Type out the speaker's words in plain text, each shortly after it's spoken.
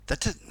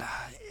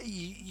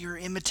Your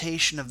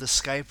imitation of the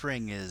Skype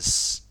ring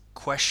is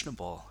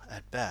questionable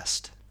at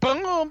best.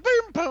 Boom, boom,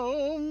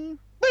 boom,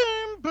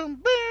 boom, boom,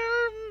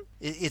 boom.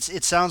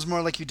 It sounds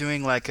more like you're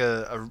doing like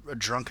a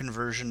drunken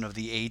version of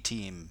the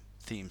A-Team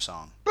theme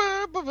song.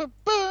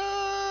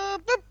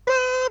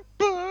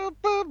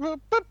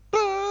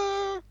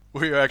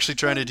 Were you actually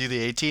trying to do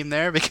the A-Team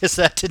there? Because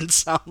that didn't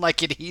sound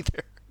like it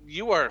either.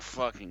 You are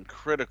fucking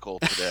critical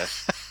today.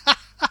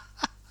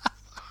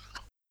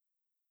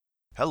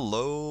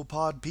 Hello,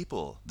 pod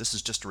people. This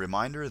is just a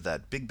reminder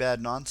that Big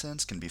Bad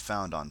Nonsense can be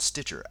found on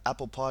Stitcher,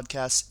 Apple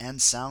Podcasts, and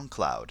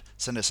SoundCloud.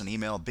 Send us an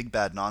email,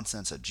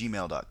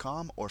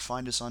 bigbadnonsense@gmail.com, or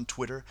find us on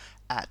Twitter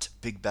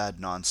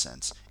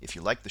 @BigBadNonsense. If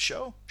you like the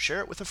show, share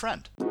it with a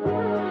friend.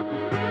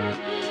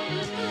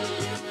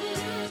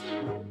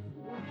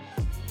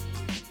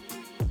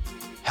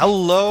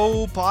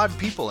 Hello, pod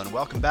people, and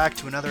welcome back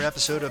to another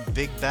episode of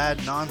Big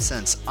Bad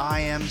Nonsense.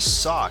 I am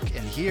Sock,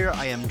 and here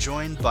I am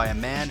joined by a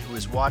man who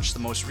has watched the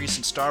most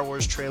recent Star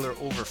Wars trailer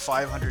over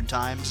 500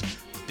 times,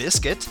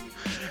 Biscuit.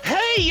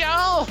 Hey,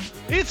 y'all!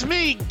 It's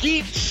me,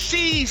 Geek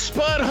C.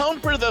 Spud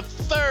Humper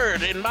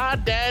III, and my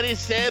daddy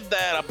said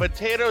that a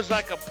potato's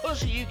like a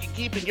pussy you can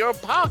keep in your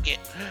pocket.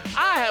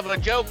 I have a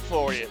joke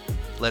for you.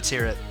 Let's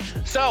hear it.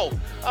 So,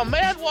 a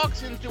man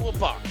walks into a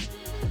bar.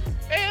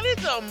 And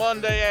it's a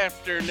Monday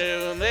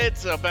afternoon.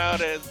 It's about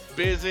as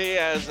busy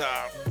as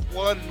a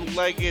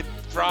one-legged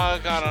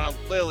frog on a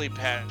lily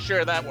pad.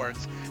 Sure, that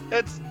works.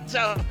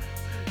 So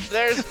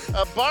there's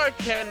a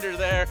bartender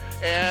there,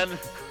 and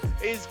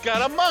he's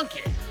got a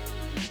monkey.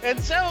 And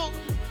so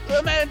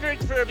the man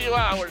drinks for a few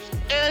hours,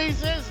 and he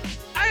says,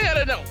 I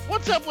gotta know,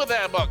 what's up with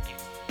that monkey?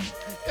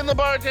 And the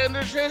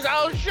bartender says,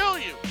 I'll show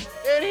you.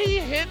 And he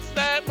hits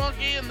that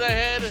monkey in the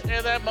head,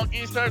 and that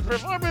monkey starts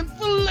performing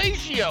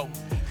fellatio.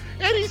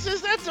 And he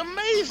says, that's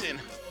amazing.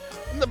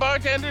 And the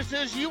bartender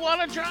says, you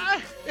want to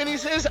try? And he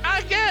says,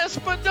 I guess,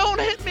 but don't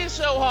hit me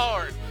so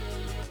hard.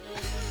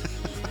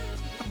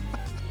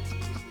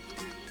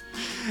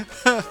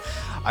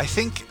 I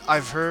think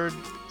I've heard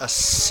a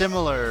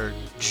similar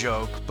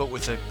joke, but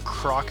with a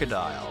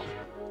crocodile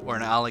or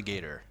an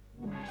alligator.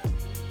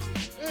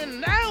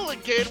 An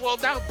alligator? Well,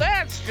 now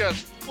that's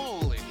just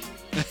foolish.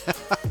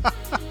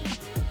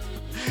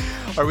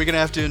 Are we going to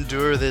have to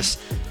endure this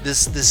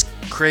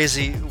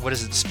crazy, what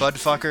is it,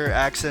 Spudfucker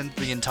accent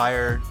the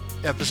entire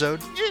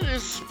episode? It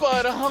is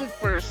Spud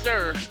Humper,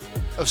 sir.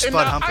 Oh,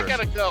 Spud Humper. I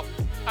gotta go.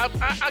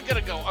 I gotta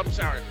go. I'm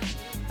sorry.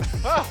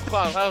 Oh,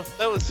 wow,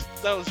 that was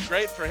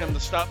great for him to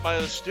stop by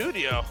the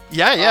studio.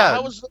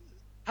 Yeah.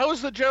 How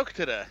was the joke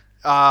today?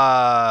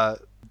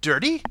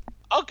 Dirty?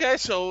 Okay,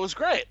 so it was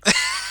great.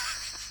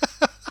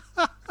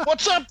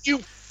 What's up, you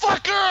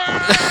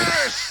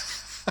fuckers?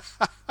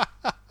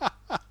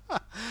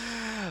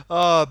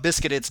 Oh,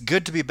 Biscuit, it's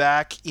good to be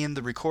back in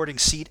the recording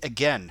seat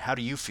again. How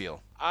do you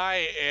feel?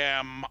 I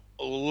am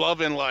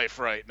loving life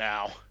right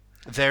now.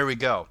 There we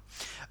go.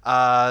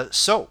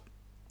 So,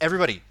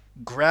 everybody,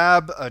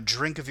 grab a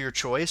drink of your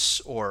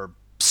choice or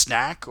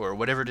snack or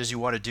whatever it is you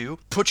want to do.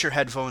 Put your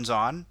headphones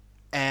on,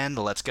 and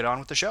let's get on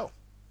with the show.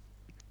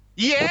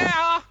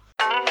 Yeah!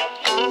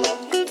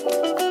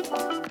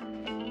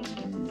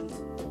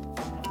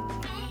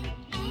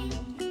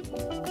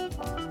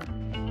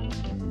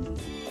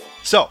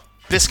 So,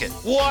 Biscuit.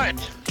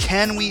 What?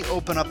 Can we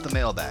open up the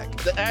mailbag?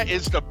 That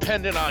is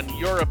dependent on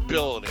your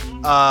ability.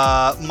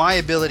 My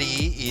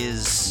ability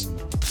is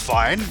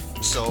fine,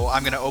 so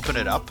I'm going to open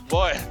it up.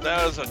 Boy,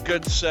 that was a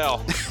good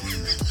sell.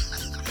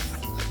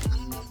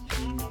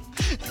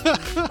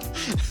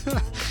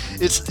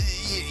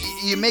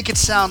 You make it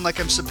sound like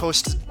I'm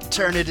supposed to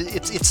turn it.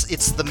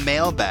 It's the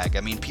mailbag.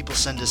 I mean, people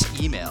send us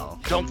email.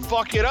 Don't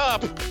fuck it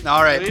up.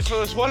 All right. If it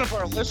was one of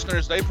our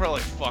listeners, they'd probably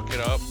fuck it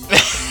up.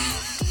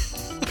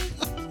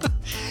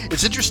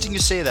 It's interesting you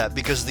say that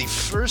because the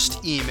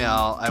first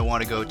email I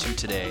want to go to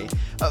today,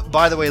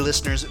 by the way,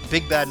 listeners,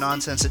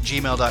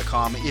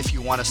 bigbadnonsense@gmail.com if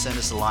you want to send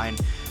us a line.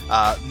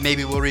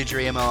 Maybe we'll read your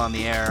email on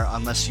the air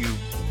unless you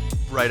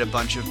write a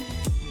bunch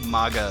of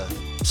MAGA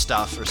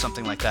stuff or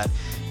something like that.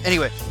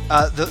 Anyway,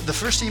 the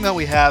first email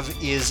we have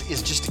is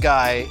just a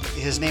guy.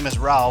 His name is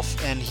Ralph,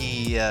 and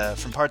he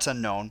from Parts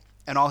Unknown,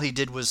 and all he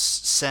did was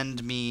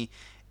send me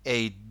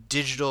a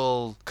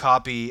digital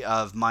copy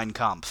of Mein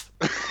Kampf.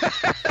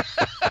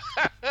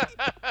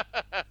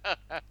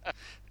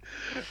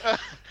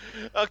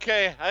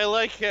 Okay, I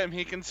like him.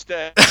 He can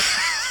stay.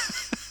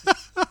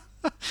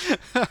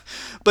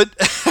 But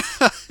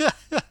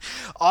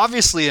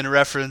obviously in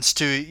reference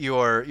to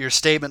your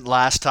statement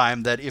last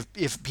time that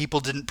if people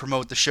didn't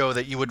promote the show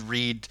that you would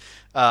read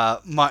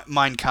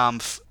Mein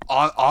Kampf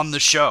on the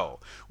show,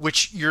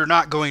 which you're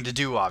not going to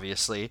do,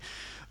 obviously.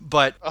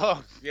 But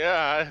oh,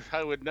 yeah,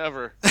 I would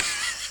never.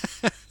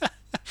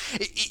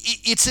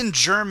 It's in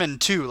German,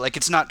 too. Like,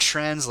 it's not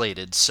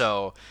translated,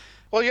 so...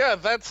 Well, yeah,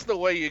 that's the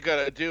way you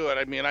gotta do it.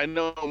 I mean, I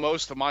know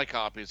most of my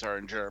copies are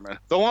in German.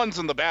 The ones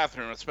in the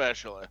bathroom,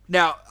 especially.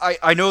 Now,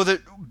 I know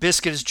that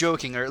Biscuit is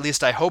joking, or at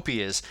least I hope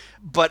he is,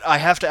 but I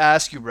have to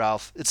ask you,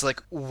 Ralph, it's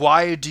like,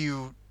 why do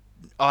you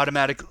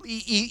automatically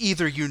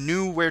either you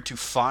knew where to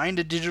find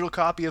a digital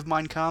copy of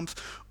Mein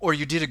Kampf or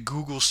you did a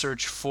Google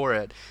search for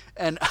it.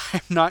 And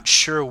I'm not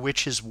sure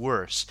which is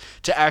worse,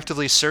 to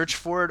actively search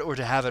for it or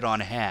to have it on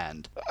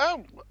hand.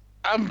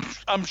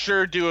 I'm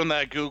sure doing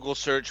that Google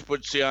search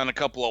puts you on a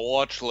couple of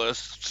watch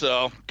lists.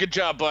 So good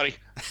job, buddy.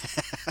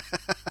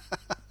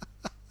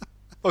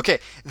 Okay,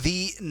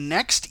 the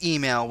next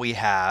email we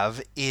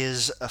have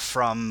is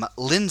from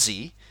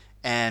Lindsay,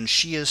 and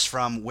she is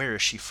from, where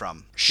is she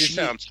from? She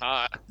sounds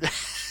hot.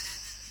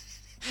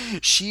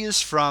 She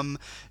is from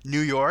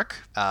New York.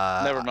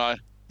 Never mind.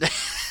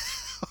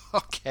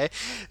 Okay.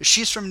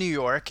 She's from New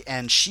York,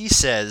 and she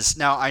says,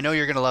 now I know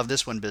you're going to love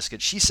this one,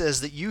 Biscuit. She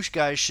says that you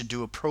guys should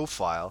do a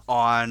profile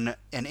on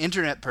an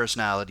internet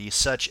personality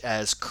such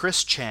as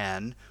Chris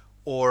Chan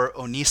or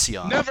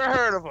Onision. Never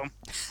heard of him.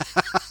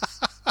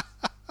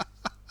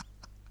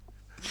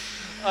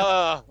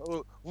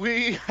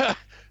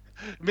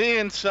 Me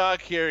and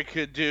Sock here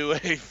could do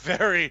a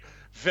very,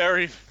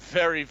 very,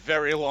 very,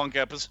 very long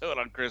episode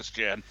on Chris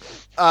Chan.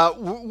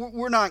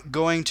 We're not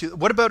going to.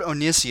 What about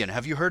Onision?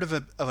 Have you heard of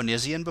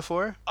Onision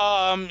before?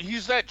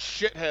 He's that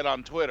shithead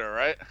on Twitter,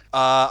 right?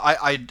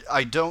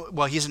 I don't.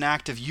 Well, he's an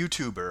active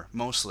YouTuber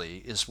mostly,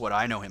 is what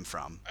I know him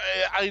from.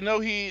 I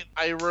know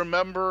I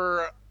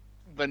remember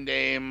the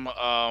name.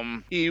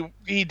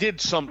 He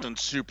did something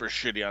super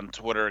shitty on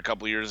Twitter a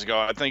couple years ago.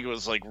 I think it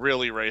was like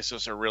really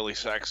racist or really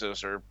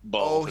sexist or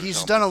both. Oh,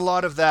 he's done a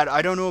lot of that.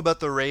 I don't know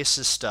about the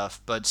racist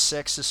stuff, but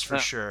sexist for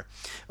sure.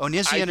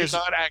 Onision I do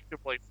not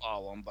actively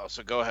follow him though,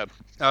 so go ahead.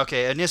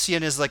 Okay,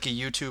 Onision is like a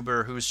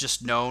YouTuber who's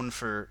just known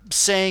for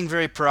saying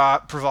very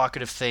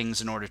provocative things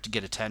in order to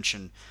get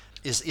attention.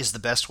 Is the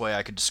best way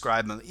I could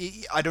describe him.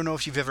 I don't know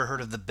if you've ever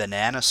heard of the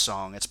Banana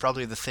Song. It's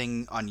probably the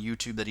thing on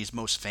YouTube that he's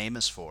most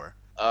famous for.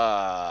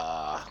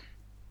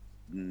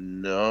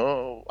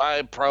 No,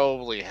 I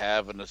probably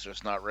have, and it's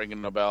just not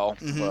ringing a bell.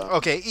 Mm-hmm.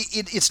 Okay,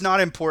 it's not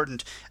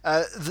important.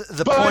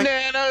 The point.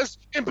 Bananas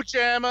in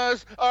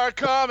pajamas are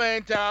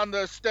coming down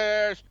the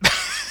stairs.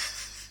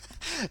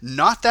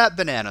 Not that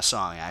Banana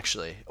Song,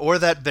 actually, or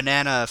that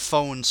Banana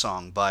Phone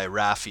Song by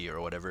Raffi or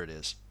whatever it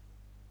is.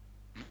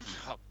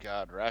 Oh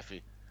God,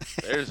 Raffi.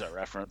 There's a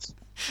reference.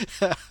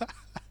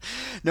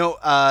 No,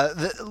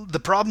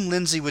 the problem,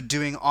 Lindsay, with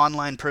doing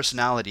online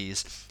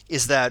personalities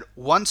is that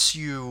once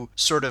you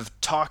sort of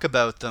talk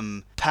about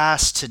them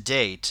past to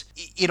date,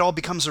 it all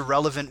becomes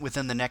irrelevant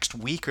within the next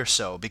week or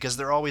so, because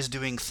they're always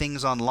doing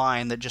things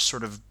online that just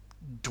sort of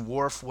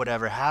dwarf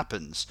whatever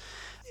happens.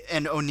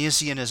 And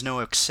Onision is no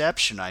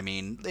exception. I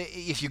mean,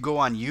 if you go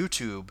on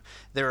YouTube,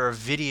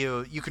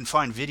 you can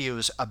find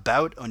videos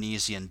about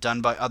Onision done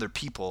by other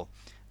people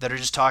that are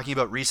just talking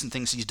about recent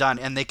things he's done,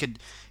 and they could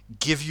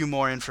give you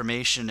more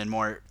information and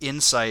more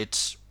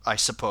insight, I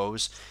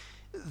suppose,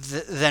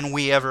 than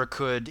we ever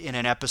could in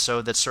an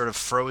episode that's sort of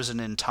frozen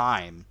in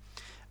time.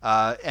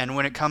 And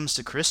when it comes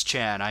to Chris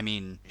Chan, I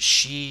mean,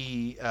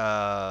 she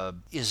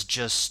is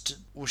just,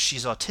 well,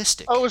 she's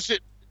autistic. Oh, is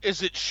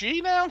it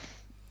she now?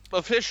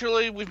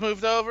 Officially, we've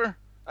moved over?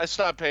 I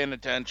stopped paying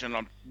attention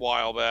a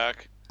while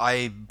back.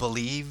 I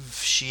believe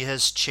she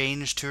has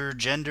changed her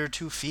gender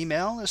to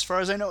female, as far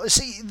as I know.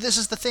 See, this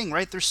is the thing,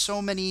 right? There's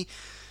so many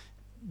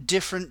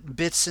different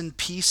bits and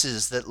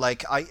pieces that,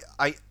 like,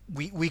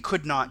 we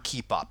could not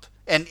keep up.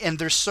 And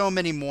there's so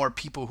many more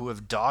people who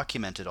have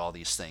documented all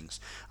these things.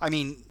 I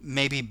mean,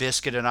 maybe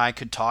Biscuit and I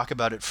could talk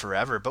about it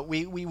forever, but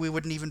we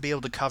wouldn't even be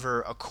able to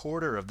cover a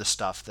quarter of the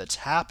stuff that's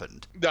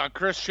happened. No,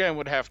 Chris Chan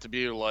would have to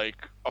be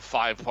like a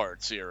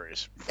 5-part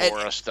series for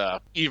us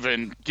to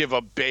even give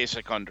a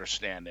basic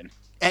understanding.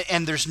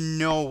 And there's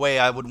no way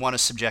I would want to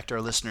subject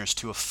our listeners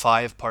to a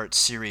 5-part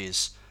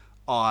series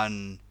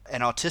on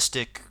an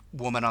autistic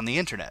woman on the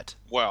internet.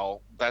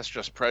 Well, that's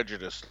just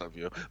prejudice of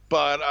you.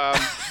 But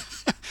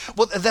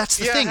well, that's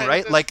the thing,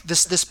 right? Like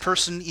this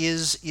person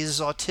is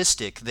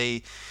autistic.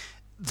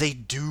 They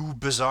do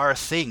bizarre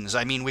things.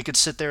 I mean, we could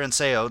sit there and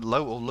say, "Oh,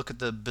 look at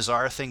the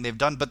bizarre thing they've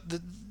done," but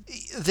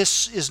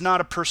this is not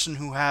a person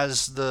who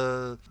has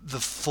the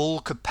full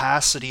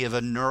capacity of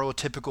a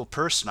neurotypical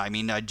person. I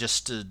mean,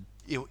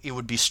 it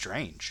would be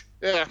strange.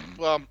 Yeah,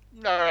 well,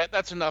 all right,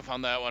 that's enough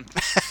on that one.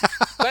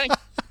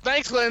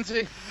 Thanks,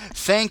 Lindsay.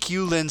 Thank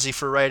you, Lindsay,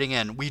 for writing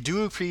in. We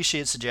do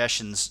appreciate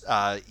suggestions.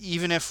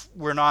 Even if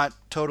we're not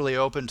totally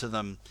open to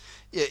them,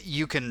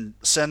 you can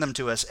send them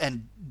to us.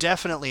 And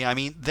definitely, I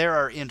mean, there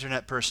are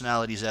internet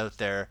personalities out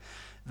there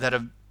that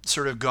have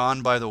sort of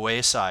gone by the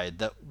wayside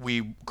that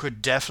we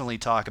could definitely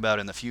talk about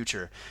in the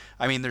future.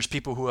 I mean, there's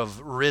people who have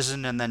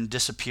risen and then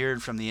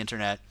disappeared from the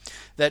internet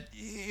that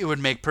it would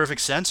make perfect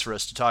sense for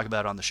us to talk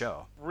about on the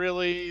show.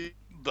 Really,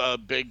 the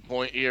big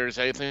point here is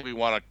anything we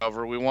want to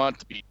cover, we want it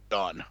to be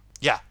done.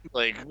 Yeah.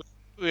 Like,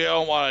 we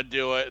don't want to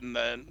do it and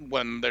then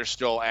when they're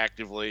still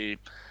actively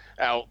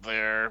out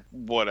there,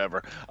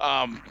 whatever.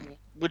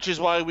 Which is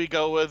why we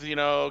go with,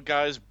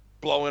 guys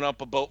blowing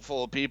up a boat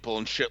full of people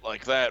and shit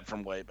like that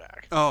from way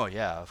back. Oh,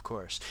 yeah, of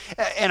course.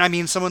 And I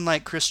mean, someone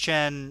like Chris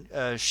Chan,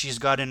 she's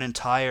got an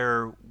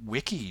entire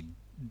wiki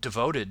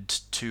devoted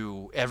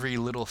to every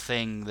little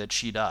thing that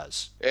she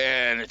does.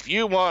 And if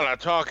you want to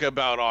talk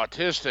about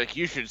autistic,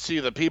 you should see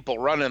the people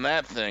running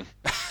that thing.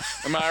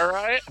 Am I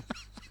right?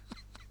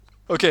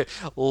 Okay,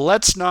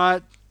 let's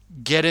not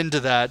get into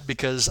that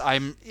because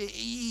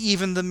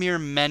even the mere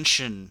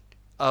mention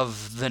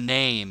of the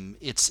name,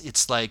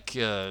 it's like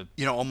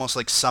almost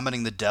like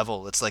summoning the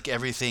devil. It's like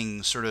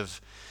everything sort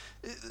of,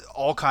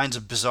 all kinds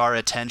of bizarre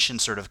attention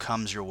sort of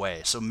comes your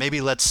way. So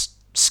maybe let's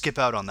skip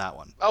out on that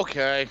one.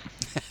 Okay.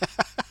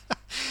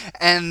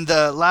 And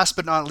last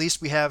but not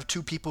least, we have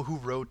two people who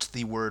wrote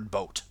the word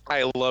boat.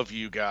 I love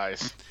you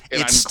guys.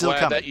 And It's I'm still glad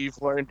coming. that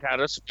you've learned how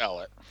to spell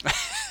it.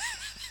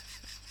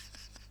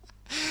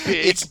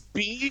 Big It's-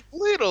 B,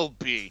 little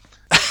b.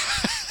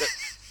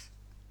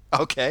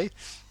 Okay.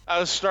 I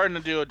was starting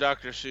to do a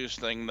Dr. Seuss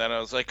thing, then I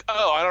was like,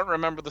 oh, I don't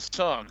remember the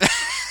song.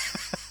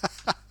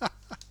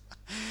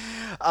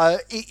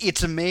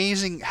 It's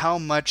amazing how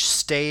much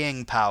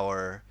staying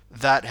power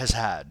that has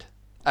had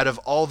out of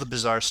all the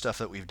bizarre stuff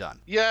that we've done.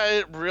 Yeah,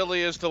 it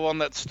really is the one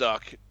that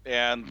stuck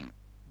and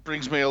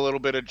brings me a little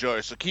bit of joy.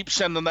 So keep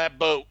sending that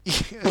boat.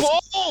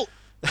 Boat!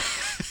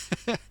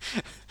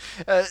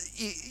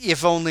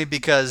 If only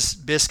because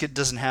Biscuit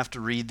doesn't have to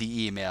read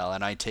the email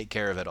and I take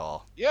care of it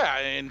all. Yeah,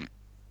 and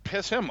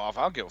piss him off.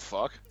 I don't give a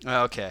fuck.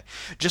 Okay.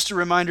 Just a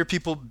reminder,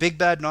 people,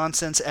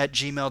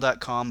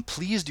 bigbadnonsense@gmail.com.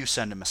 Please do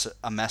send him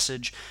a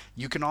message.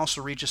 You can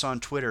also reach us on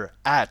Twitter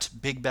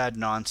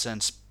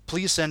 @bigbadnonsense.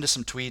 Please send us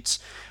some tweets.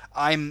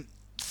 I'm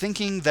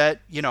thinking that,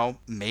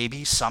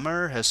 maybe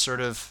summer has sort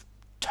of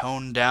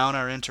toned down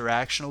our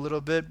interaction a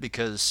little bit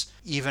because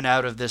even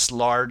out of this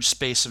large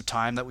space of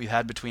time that we've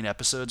had between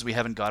episodes, we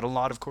haven't got a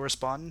lot of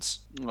correspondence.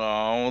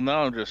 Oh,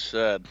 no, I'm just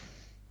sad.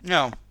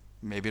 No,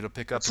 maybe it'll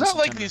pick up. It's in not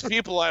like September. these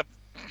people have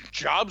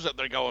jobs that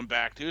they're going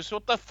back to, so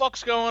what the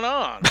fuck's going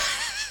on?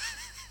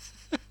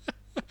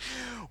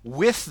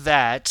 With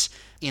that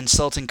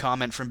insulting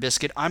comment from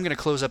Biscuit, I'm going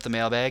to close up the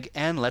mailbag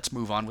and let's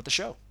move on with the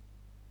show.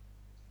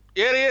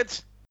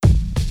 Idiots!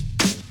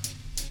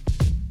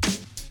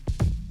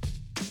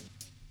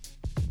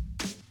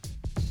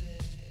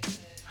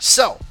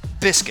 So,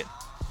 Biscuit,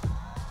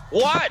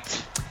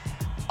 What?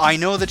 I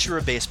know that you're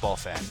a baseball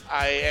fan,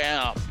 I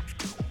am.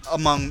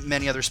 among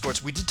many other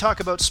sports. We did talk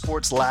about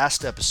sports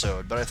last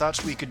episode, but I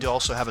thought we could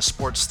also have a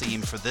sports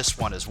theme for this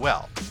one as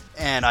well.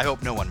 And I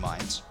hope no one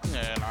minds.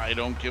 And I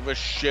don't give a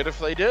shit if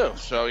they do.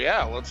 So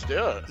yeah, let's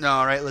do it.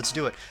 All right, let's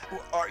do it.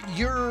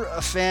 You're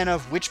a fan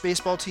of which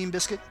baseball team,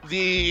 Biscuit?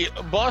 The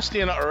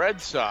Boston Red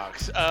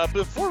Sox.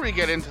 Before we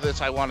get into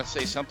this, I want to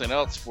say something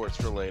else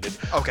sports related.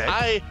 Okay.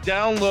 I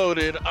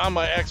downloaded on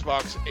my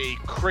Xbox a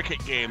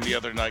cricket game the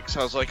other night because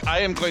I was like, I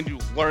am going to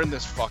learn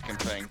this fucking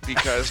thing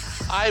because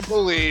I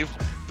believe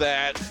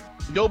that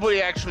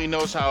nobody actually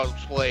knows how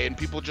it's played and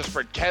people just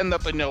pretend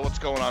that they know what's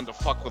going on to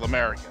fuck with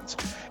Americans.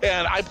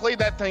 And I played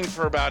that thing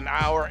for about an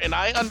hour and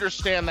I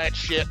understand that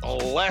shit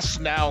less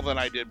now than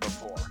I did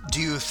before. Do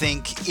you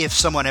think if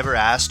someone ever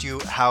asked you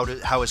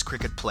how is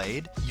cricket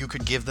played, you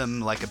could give them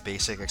like a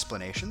basic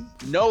explanation?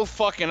 No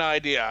fucking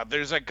idea.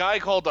 There's a guy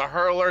called a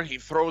hurler, he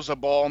throws a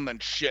ball and then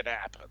shit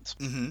happens.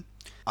 Mm-hmm.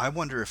 I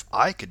wonder if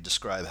I could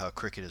describe how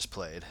cricket is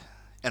played.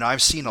 And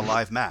I've seen a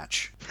live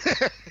match.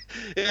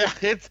 Yeah,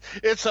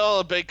 it's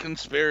all a big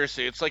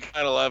conspiracy. It's like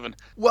 9/11.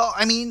 Well,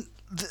 I mean,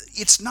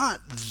 it's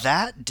not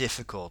that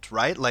difficult,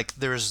 right? Like,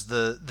 there's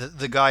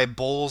the guy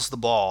bowls the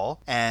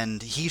ball,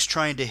 and he's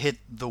trying to hit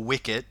the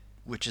wicket,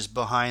 which is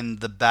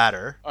behind the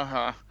batter.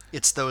 Uh-huh.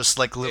 It's those,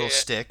 like, little Yeah.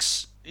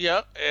 sticks.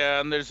 Yep,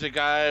 and there's a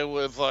guy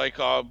with like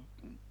a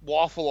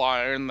waffle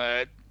iron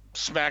that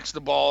smacks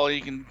the ball.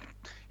 He can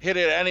hit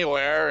it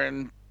anywhere,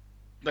 and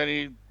then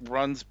he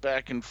runs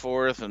back and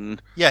forth.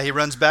 And Yeah, he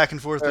runs back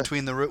and forth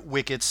between the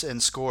wickets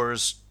and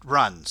scores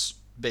runs,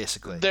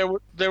 basically.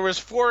 there was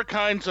 4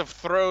 kinds of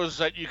throws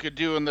that you could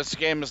do in this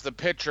game as the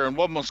pitcher, and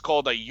one was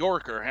called a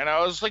Yorker. And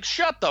I was like,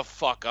 shut the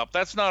fuck up.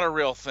 That's not a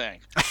real thing.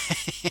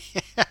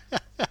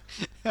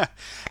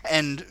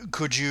 And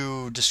could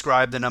you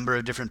describe the number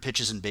of different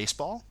pitches in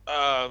baseball?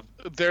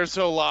 There's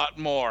a lot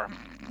more.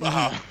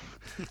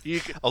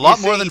 A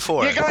lot more than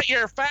 4. You got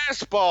your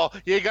fastball,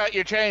 you got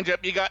your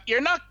changeup, you got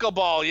your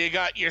knuckleball, you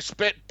got your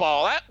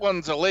spitball. That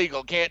one's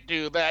illegal, can't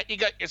do that. You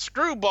got your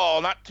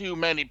screwball, not too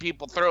many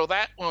people throw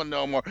that one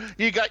no more.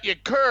 You got your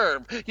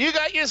curve, you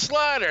got your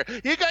slider,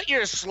 you got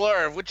your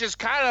slurve, which is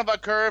kind of a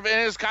curve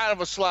and is kind of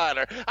a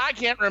slider. I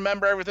can't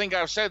remember everything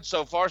I've said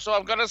so far, so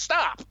I'm gonna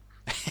stop.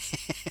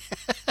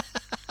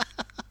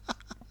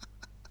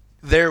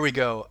 There we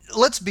go.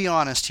 Let's be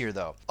honest here,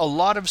 though. A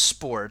lot of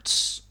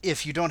sports,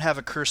 if you don't have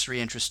a cursory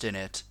interest in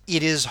it,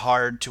 it is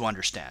hard to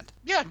understand.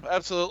 Yeah,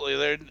 absolutely.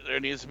 There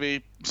needs to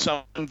be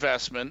some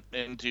investment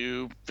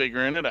into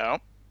figuring it out.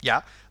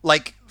 Yeah.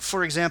 Like,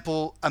 for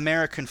example,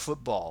 American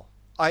football.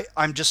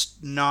 I'm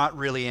just not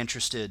really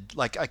interested.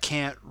 Like, I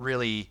can't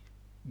really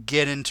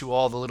get into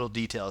all the little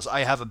details.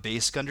 I have a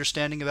basic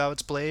understanding of how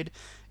it's played.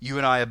 You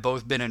and I have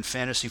both been in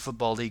fantasy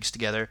football leagues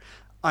together.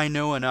 I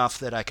know enough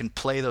that I can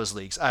play those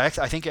leagues. I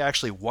think I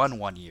actually won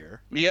one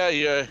year. Yeah,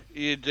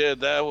 you did.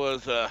 That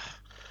was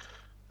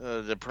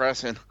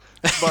Depressing.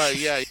 But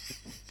yeah,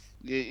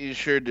 you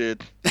sure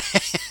did.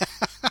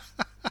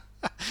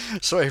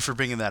 Sorry for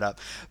bringing that up.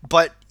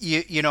 But,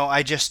 you know,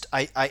 I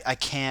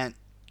can't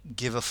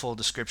give a full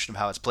description of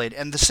how it's played.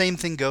 And the same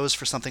thing goes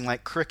for something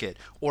like cricket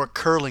or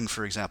curling,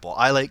 for example.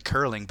 I like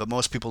curling, but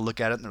most people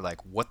look at it and they're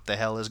like, what the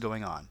hell is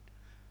going on?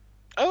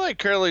 I like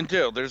curling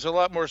too. There's a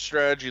lot more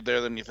strategy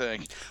there than you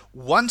think.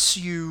 Once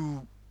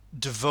you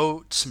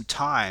devote some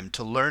time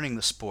to learning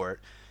the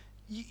sport,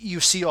 you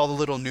see all the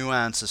little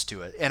nuances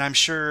to it. And I'm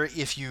sure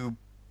if you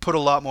put a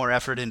lot more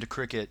effort into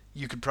cricket,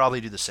 you could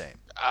probably do the same.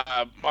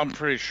 I'm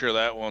pretty sure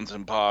that one's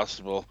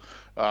impossible.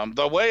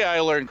 The way I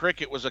learned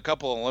cricket was a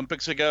couple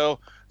Olympics ago.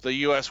 The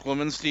U.S.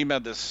 women's team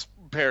had this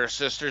pair of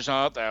sisters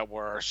on it that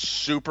were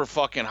super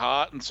fucking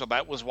hot, and so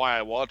that was why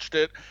I watched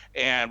it.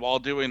 And while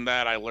doing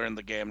that, I learned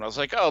the game, and I was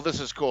like, "Oh, this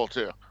is cool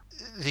too."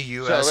 The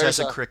U.S. has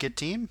a cricket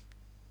team?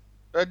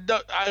 No,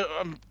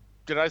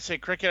 did I say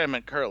cricket? I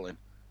meant curling.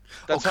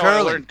 That's how curling.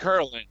 I learned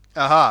curling.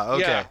 Aha,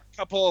 okay. Yeah, a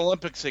couple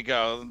Olympics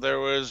ago, there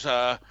was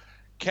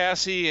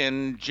Cassie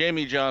and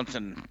Jamie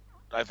Johnson,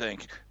 I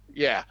think.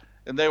 Yeah,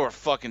 and they were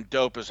fucking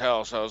dope as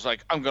hell. So I was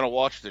like, I'm gonna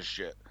watch this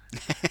shit.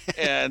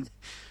 and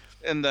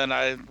then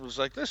I was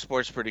like, this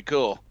sport's pretty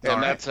cool.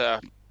 And that's a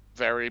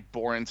very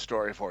boring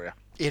story for you.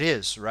 It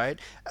is, right?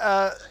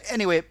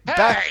 Anyway,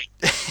 back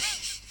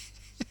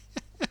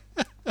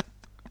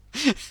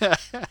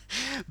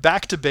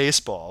to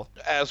baseball.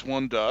 As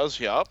one does,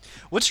 yep.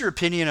 What's your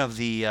opinion of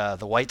the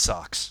White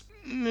Sox?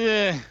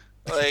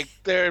 Like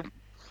they're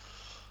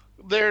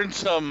in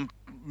some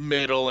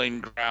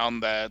middling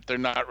ground that they're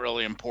not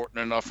really important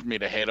enough for me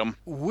to hate them.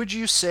 Would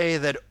you say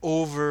that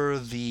over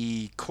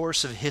the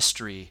course of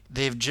history,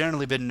 they've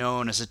generally been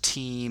known as a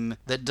team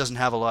that doesn't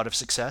have a lot of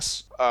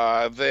success?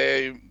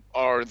 They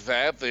are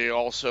that. They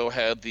also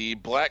had the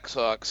Black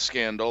Sox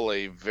scandal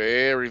a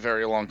very,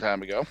 very long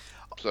time ago.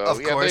 So,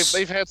 of course,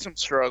 they've had some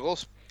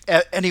struggles.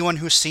 Anyone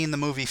who's seen the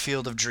movie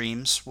Field of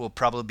Dreams will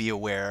probably be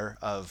aware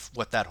of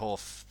what that whole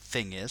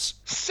thing is.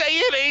 Say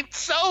it ain't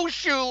so,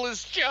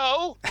 Shoeless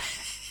Joe!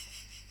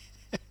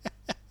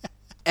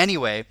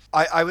 Anyway,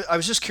 I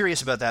was just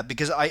curious about that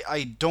because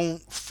I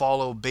don't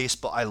follow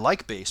baseball. I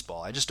like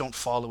baseball. I just don't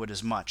follow it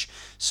as much.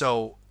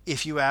 So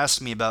if you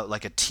asked me about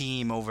like a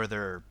team over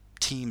their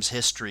team's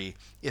history,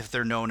 if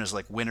they're known as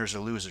like winners or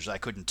losers, I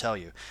couldn't tell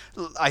you.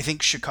 I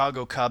think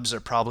Chicago Cubs are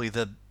probably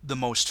the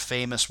most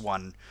famous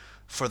one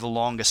for the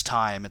longest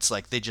time. It's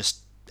like they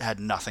just had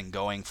nothing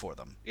going for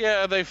them.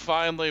 Yeah, they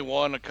finally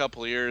won a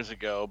couple of years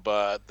ago,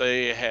 but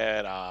they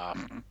had I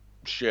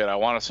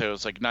want to say it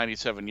was like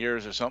 97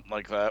 years or something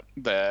like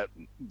that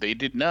they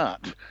did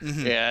not.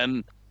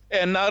 Mm-hmm.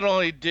 And not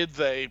only did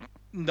they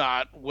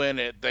not win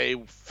it, they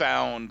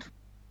found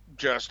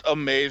just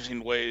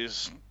amazing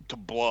ways to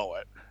blow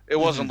it. It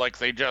wasn't like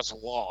they just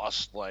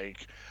lost.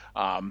 Like,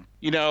 Bartman,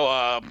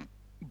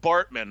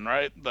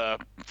 right? The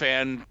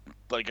fan,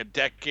 like a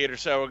decade or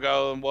so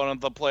ago in one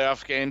of the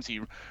playoff games, he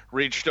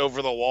reached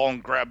over the wall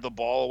and grabbed the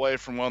ball away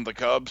from one of the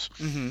Cubs.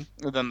 And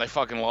then they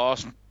fucking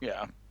lost.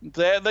 Yeah.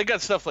 They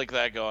got stuff like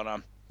that going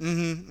on.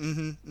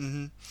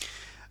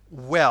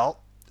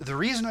 Well, the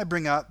reason I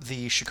bring up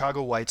the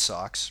Chicago White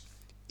Sox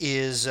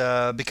is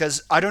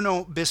because I don't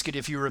know, Biscuit,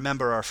 if you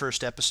remember our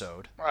first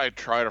episode. I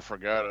try to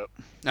forget it.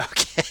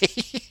 Okay.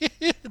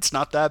 It's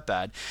not that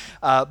bad.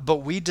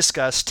 But we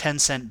discussed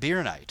 10-cent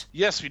beer night.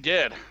 Yes, we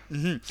did.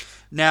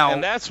 Now,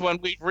 and that's when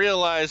we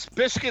realized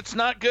Biscuit's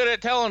not good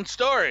at telling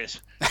stories.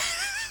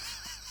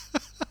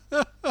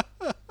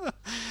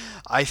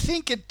 I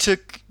think it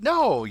took...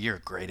 No, you're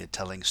great at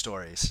telling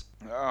stories.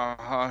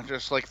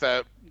 Just like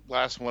that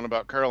last one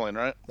about curling,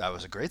 right? That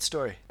was a great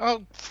story.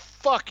 Oh,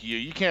 fuck you.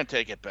 You can't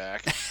take it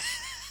back.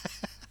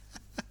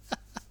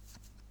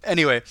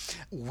 Anyway,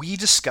 we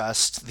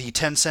discussed the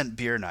 10-cent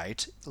beer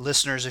night.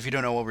 Listeners, if you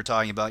don't know what we're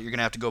talking about, you're going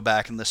to have to go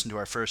back and listen to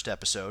our first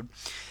episode.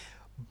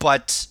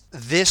 But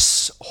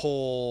this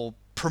whole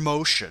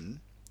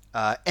promotion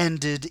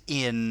ended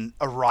in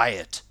a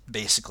riot,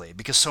 basically,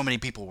 because so many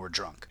people were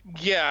drunk.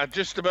 Yeah,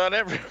 just about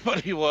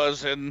everybody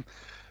was, and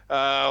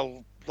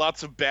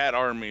lots of bad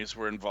armies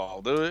were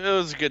involved. It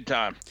was a good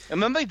time.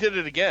 And then they did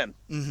it again.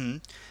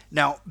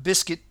 Now,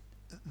 Biscuit,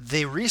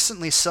 they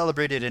recently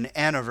celebrated an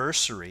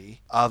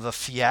anniversary of a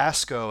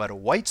fiasco at a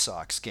White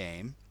Sox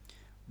game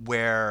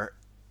where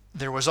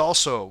there was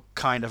also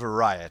kind of a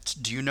riot.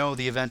 Do you know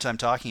the event I'm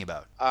talking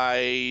about?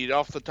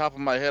 Off the top of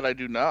my head, I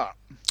do not.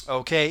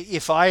 Okay,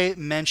 if I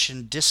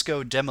mention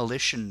Disco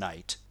Demolition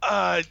Night.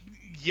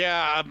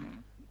 Yeah,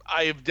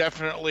 I've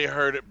definitely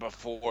heard it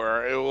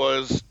before. It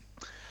was...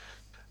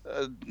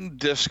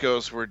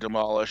 discos were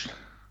demolished.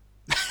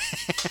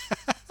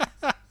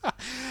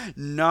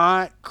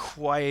 Not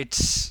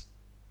quite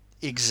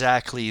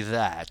exactly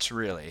that,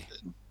 really.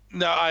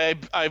 No,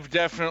 I've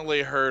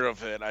definitely heard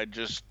of it. I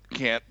just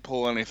can't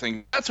pull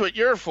anything. That's what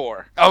you're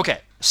for. Okay,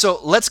 so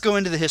let's go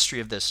into the history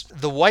of this.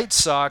 The White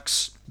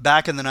Sox,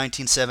 back in the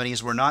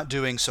 1970s, were not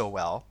doing so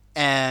well,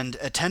 and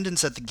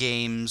attendance at the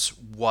games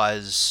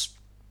was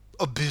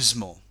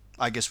abysmal,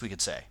 I guess we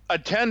could say.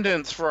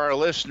 Attendance for our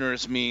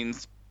listeners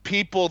means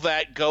people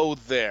that go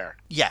there.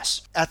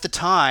 Yes. At the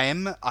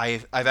time,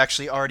 I've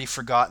actually already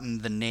forgotten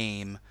the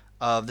name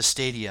of the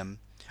stadium.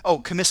 Oh,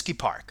 Comiskey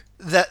Park.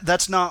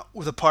 That's not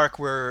the park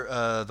where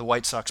the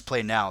White Sox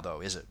play now,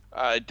 though, is it?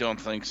 I don't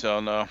think so,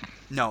 no.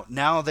 No.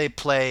 Now they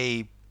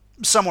play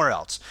somewhere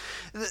else.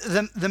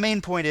 The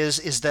main point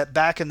is that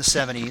back in the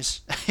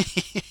 70s,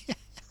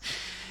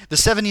 the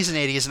 70s and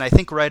 80s, and I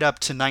think right up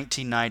to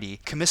 1990,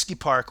 Comiskey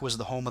Park was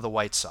the home of the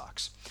White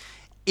Sox.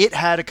 It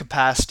had a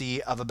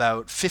capacity of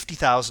about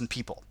 50,000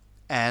 people,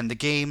 and the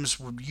games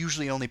would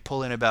usually only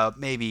pull in about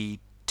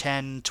maybe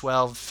 10,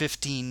 12,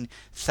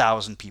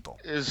 15,000 people.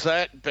 Is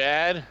that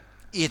bad?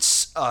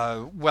 It's,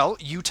 well,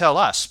 you tell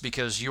us,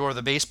 because you're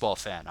the baseball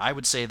fan. I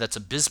would say that's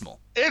abysmal.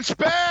 It's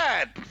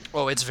bad!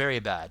 Oh, it's very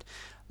bad.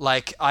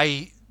 Like,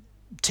 I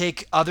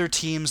take other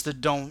teams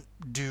that don't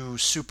do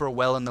super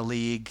well in the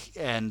league,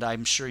 and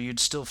I'm sure you'd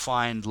still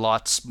find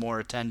lots more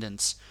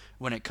attendance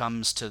when it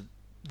comes to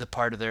the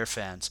part of their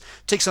fans.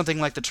 Take something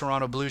like the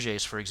Toronto Blue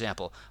Jays, for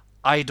example.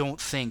 I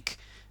don't think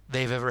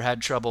they've ever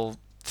had trouble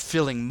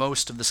filling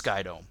most of the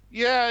Sky Dome.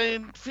 Yeah,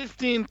 in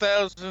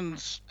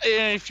 15,000,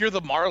 if you're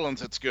the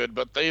Marlins, it's good,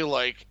 but they,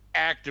 like,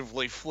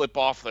 actively flip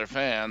off their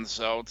fans,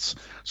 so it's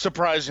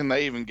surprising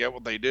they even get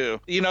what they do.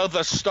 You know,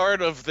 the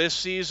start of this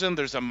season,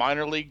 there's a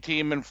minor league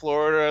team in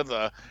Florida,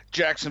 the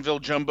Jacksonville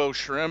Jumbo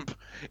Shrimp,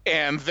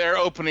 and their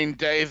opening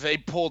day, they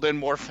pulled in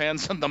more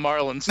fans than the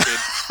Marlins did.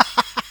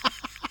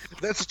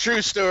 That's a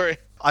true story.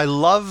 I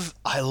love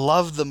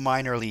the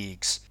minor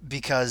leagues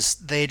because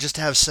they just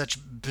have such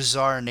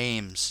bizarre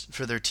names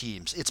for their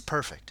teams. It's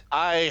perfect.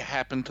 I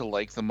happen to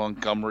like the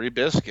Montgomery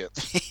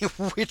Biscuits.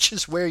 Which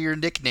is where your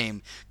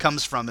nickname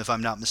comes from, if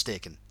I'm not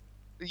mistaken.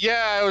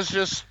 Yeah, I was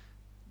just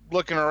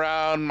looking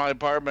around my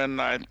apartment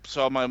and I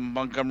saw my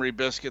Montgomery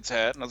Biscuits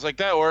hat and I was like,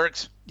 that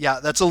works. Yeah,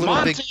 that's a little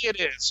Monty it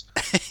is.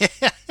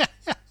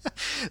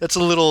 That's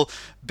a little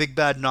big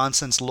bad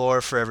nonsense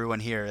lore for everyone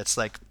here. It's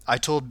like, I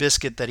told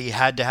Biscuit that he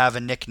had to have a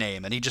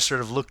nickname, and he just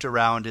sort of looked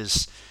around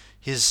his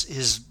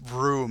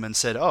room and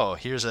said, "Oh,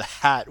 here's a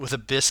hat with a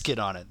biscuit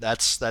on it.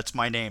 That's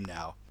my name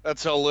now."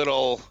 That's a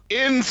little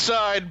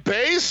inside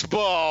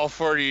baseball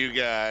for you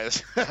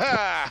guys.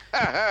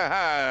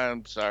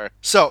 I'm sorry.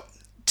 So,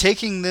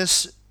 taking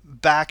this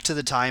back to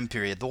the time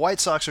period, the White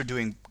Sox are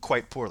doing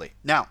quite poorly.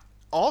 Now,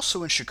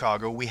 also in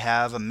Chicago, we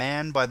have a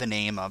man by the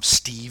name of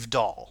Steve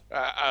Dahl.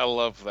 I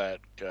love that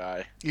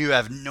guy. You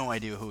have no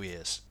idea who he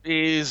is.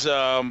 He's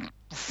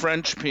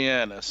French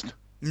pianist.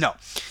 No.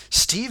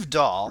 Steve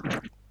Dahl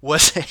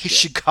was a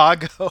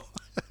Chicago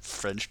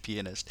French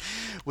pianist,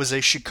 was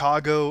a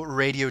Chicago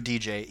radio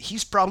DJ.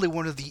 He's probably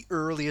one of the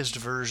earliest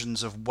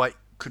versions of what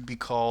could be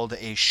called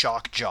a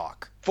shock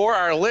jock. For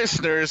our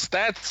listeners,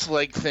 that's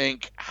like,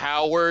 think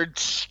Howard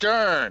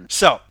Stern.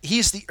 So,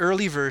 he's the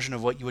early version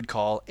of what you would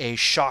call a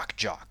shock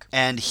jock.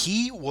 And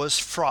he was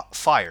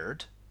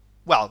fired,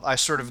 well, I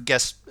sort of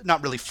guess,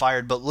 not really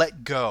fired, but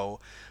let go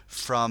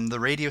from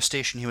the radio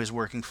station he was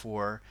working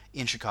for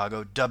in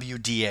Chicago,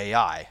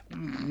 WDAI.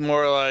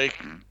 More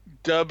like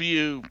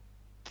W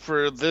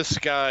for this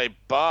guy,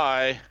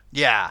 bye.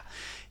 Yeah.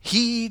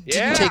 He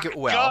didn't take it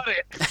well. Got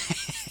it.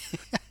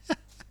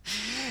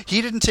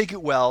 He didn't take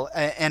it well,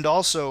 and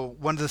also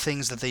one of the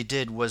things that they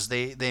did was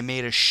they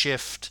made a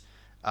shift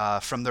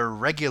from their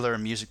regular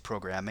music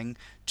programming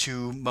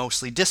to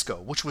mostly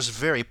disco, which was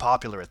very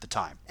popular at the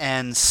time.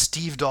 And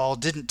Steve Dahl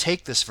didn't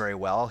take this very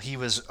well. He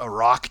was a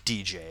rock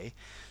DJ,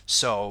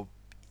 so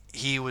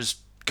he was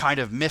kind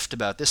of miffed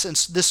about this, and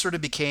this sort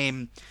of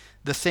became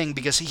the thing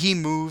because he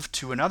moved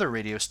to another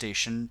radio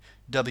station,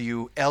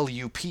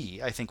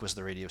 WLUP, I think was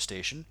the radio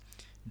station,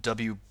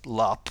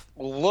 WLUP.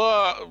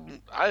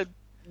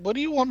 What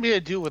do you want me to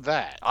do with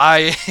that?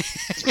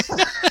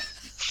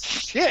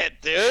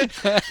 Shit, dude.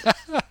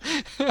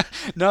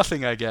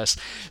 Nothing, I guess.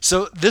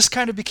 So this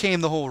kind of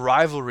became the whole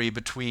rivalry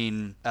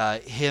between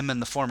him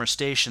and the former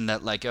station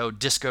that, like, oh,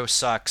 disco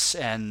sucks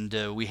and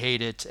we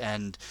hate it,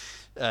 and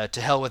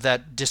to hell with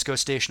that disco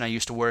station I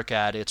used to work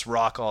at, it's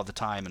rock all the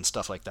time and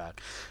stuff like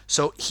that.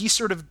 So he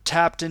sort of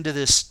tapped into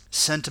this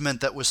sentiment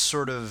that was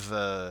sort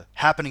of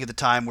happening at the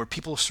time where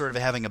people were sort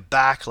of having a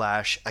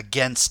backlash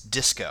against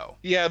disco.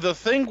 Yeah, the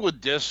thing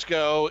with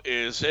disco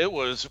is it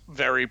was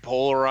very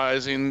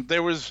polarizing.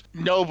 There was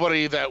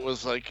nobody that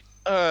was like,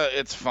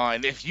 it's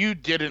fine. If you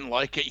didn't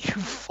like it, you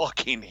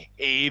fucking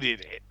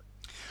hated it.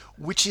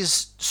 Which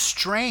is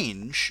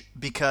strange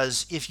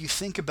because if you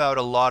think about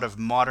a lot of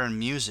modern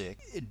music,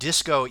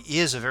 disco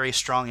is a very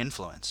strong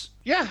influence.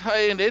 Yeah,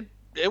 I mean,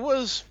 it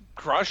was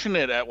crushing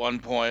it at one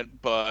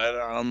point,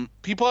 but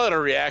people had a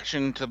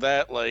reaction to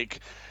that, like,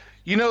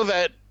 you know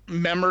that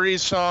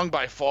Memories song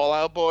by Fall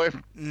Out Boy?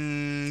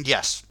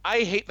 Yes. I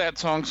hate that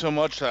song so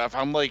much that if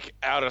I'm, like,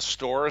 at a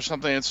store or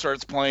something and it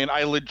starts playing,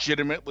 I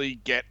legitimately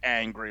get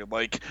angry.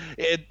 Like,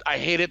 I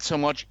hate it so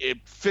much, it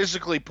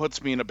physically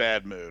puts me in a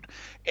bad mood.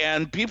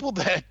 And people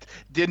that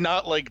did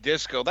not like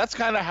disco, that's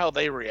kind of how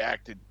they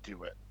reacted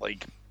to it.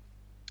 Like,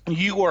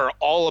 you were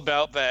all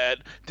about that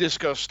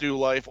disco stew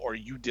life or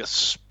you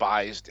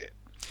despised it.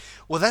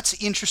 Well, that's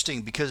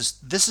interesting because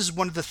this is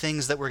one of the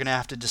things that we're going to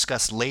have to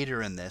discuss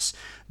later in this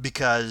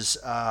because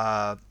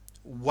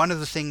one of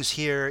the things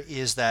here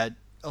is that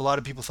a lot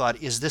of people thought,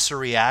 is this a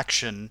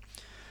reaction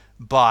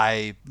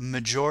by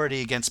majority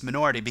against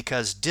minority?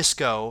 Because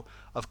disco,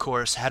 of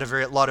course, had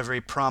a lot of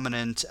very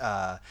prominent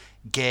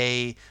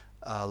gay,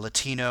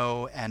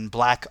 Latino, and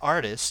black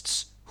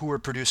artists who were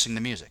producing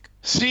the music.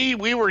 See,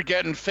 we were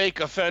getting fake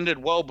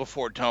offended well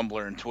before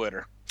Tumblr and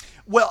Twitter.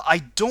 Well, I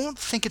don't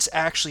think it's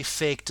actually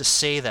fake to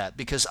say that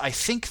because I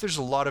think there's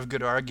a lot of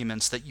good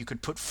arguments that you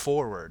could put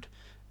forward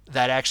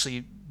that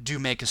actually do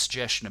make a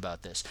suggestion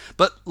about this.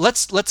 But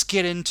let's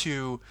get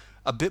into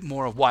a bit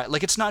more of why.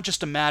 Like, it's not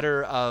just a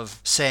matter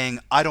of saying,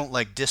 I don't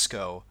like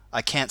disco,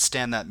 I can't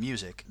stand that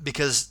music,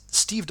 because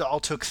Steve Dahl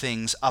took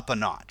things up a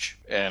notch.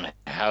 And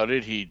how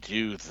did he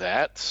do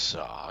that,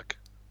 Sock?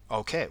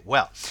 Okay,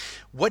 well,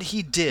 what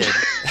he did...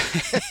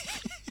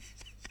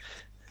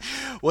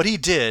 What he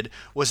did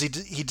was he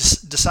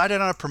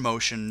decided on a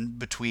promotion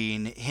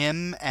between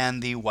him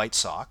and the White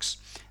Sox.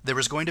 There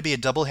was going to be a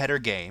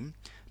doubleheader game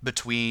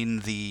between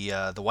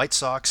the White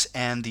Sox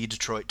and the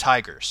Detroit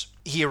Tigers.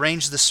 He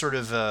arranged this sort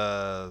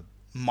of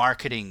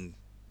marketing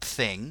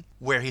thing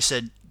where he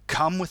said,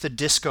 come with a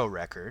disco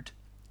record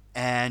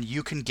and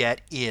you can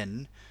get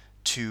in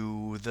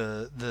to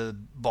the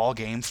ball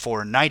game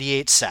for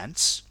 98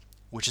 cents.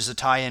 Which is a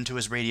tie-in to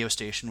his radio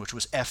station, which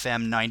was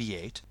FM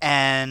 98.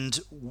 And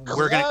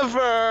we're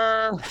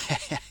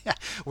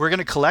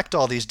gonna collect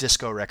all these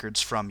disco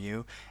records from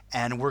you,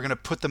 and we're gonna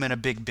put them in a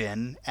big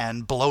bin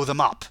and blow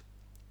them up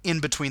in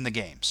between the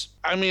games.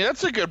 I mean,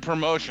 that's a good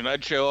promotion.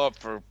 I'd show up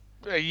for...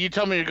 You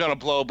tell me you're gonna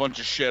blow a bunch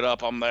of shit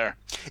up, I'm there.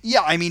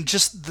 Yeah, I mean,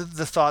 just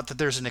the thought that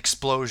there's an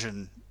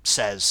explosion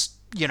says,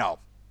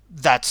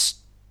 that's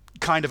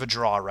kind of a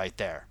draw right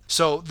there.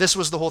 So this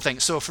was the whole thing.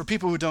 So for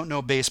people who don't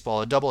know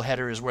baseball, a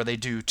doubleheader is where they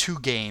do 2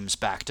 games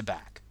back to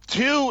back.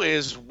 2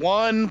 is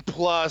 1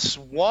 +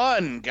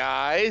 1,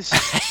 guys.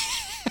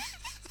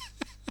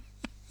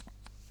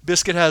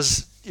 Biscuit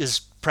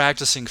is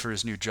practicing for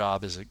his new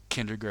job as a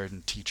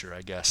kindergarten teacher,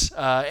 I guess.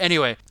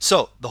 Anyway,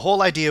 so the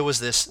whole idea was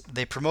this.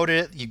 They promoted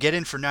it. You get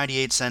in for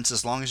 98 cents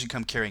as long as you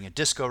come carrying a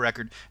disco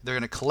record. They're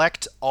going to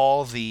collect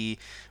all the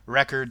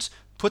records,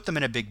 put them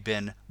in a big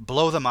bin,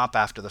 blow them up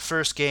after the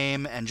first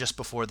game and just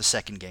before the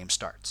second game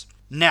starts.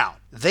 Now,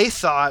 they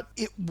thought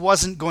it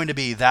wasn't going to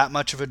be that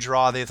much of a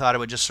draw. They thought it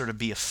would just sort of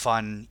be a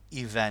fun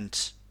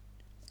event.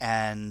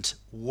 And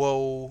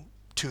woe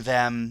to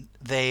them,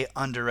 they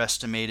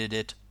underestimated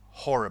it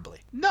horribly.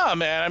 No,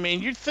 man, I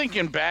mean, you're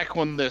thinking back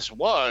when this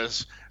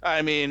was.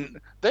 I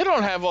mean, they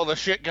don't have all the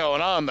shit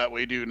going on that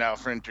we do now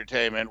for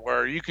entertainment,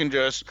 where you can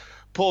just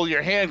pull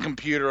your hand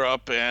computer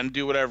up and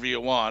do whatever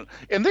you want.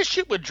 And this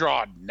shit would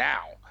draw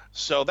now.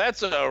 So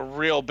that's a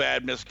real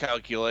bad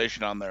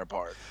miscalculation on their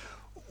part.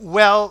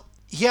 Well,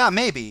 yeah,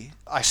 maybe,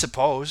 I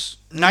suppose.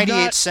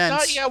 98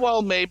 cents. Yeah,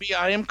 well, maybe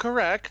I am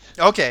correct.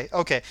 Okay.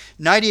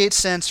 98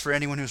 cents, for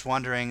anyone who's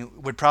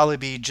wondering, would probably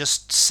be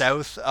just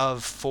south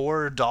of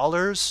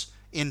 $4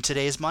 in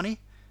today's money,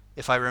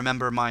 if I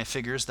remember my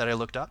figures that I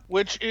looked up.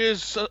 Which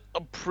is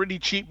a pretty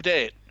cheap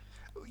date.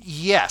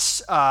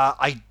 Yes,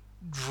 I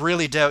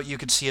really doubt you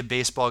could see a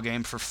baseball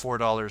game for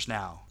 $4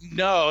 now.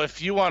 No,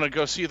 if you want to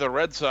go see the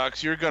Red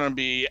Sox, you're going to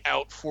be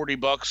out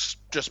 $40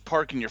 just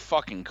parking your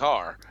fucking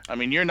car. I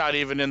mean, you're not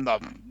even in the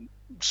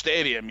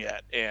stadium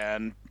yet,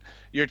 and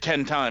you're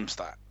 10 times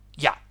that.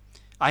 Yeah.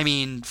 I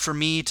mean, for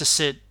me to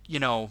sit,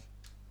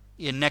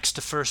 in next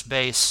to first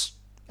base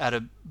at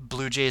a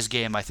Blue Jays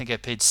game, I think I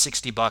paid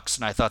 $60,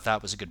 and I thought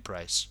that was a good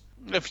price.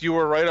 If you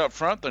were right up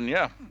front, then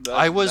yeah.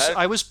 I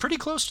was pretty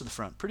close to the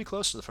front.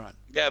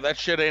 Yeah, that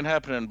shit ain't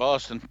happening in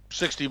Boston.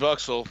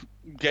 $60 will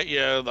get you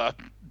the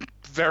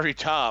very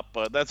top,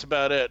 but that's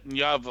about it. And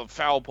you have a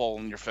foul pole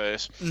in your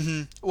face.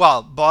 Mm-hmm.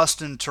 Well,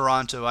 Boston,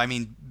 Toronto, I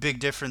mean,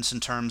 big difference in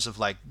terms of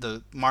like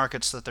the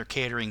markets that they're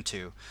catering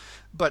to.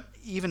 But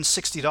even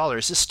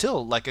 $60 is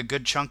still like a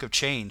good chunk of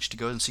change to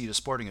go and see a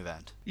sporting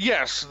event.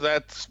 Yes,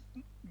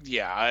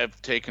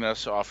 I've taken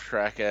us off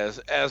track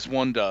as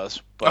one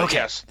does. But okay.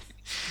 Yes.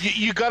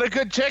 You got a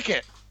good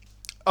ticket.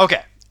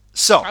 Okay,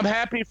 so I'm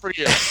happy for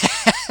you.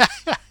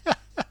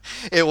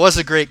 It was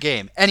a great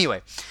game.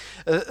 Anyway,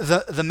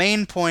 the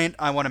main point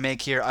I want to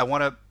make here, I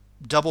want to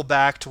double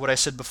back to what I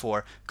said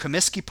before.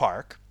 Comiskey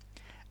Park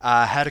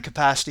had a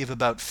capacity of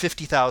about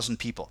 50,000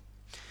 people.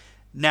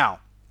 Now,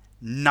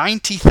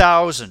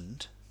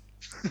 90,000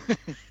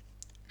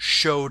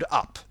 showed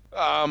up.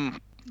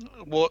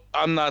 Well,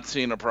 I'm not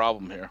seeing a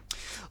problem here.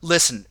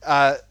 Listen,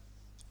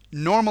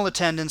 normal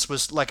attendance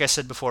was, like I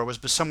said before, was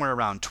somewhere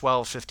around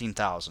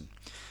 15,000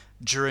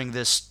 during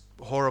this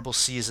horrible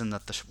season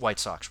that the White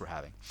Sox were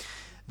having.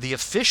 The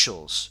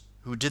officials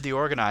who did the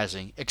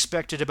organizing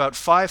expected about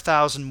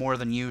 5,000 more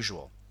than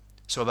usual,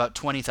 so about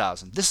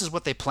 20,000. This is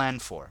what they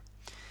planned for.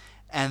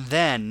 And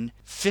then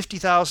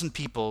 50,000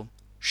 people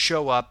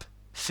show up,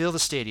 fill the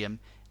stadium,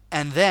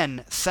 and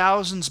then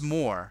thousands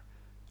more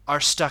are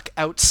stuck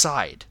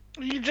outside.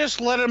 You just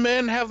let them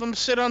in, have them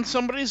sit on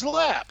somebody's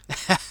lap.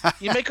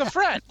 You make a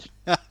friend.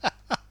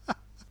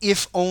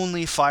 if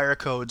only fire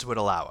codes would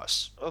allow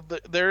us.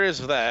 There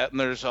is that, and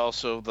there's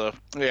also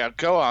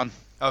go on.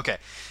 Okay.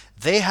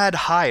 They had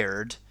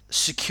hired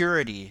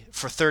security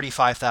for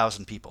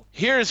 35,000 people.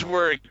 Here's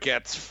where it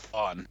gets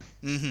fun.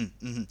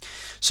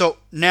 So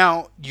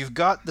now you've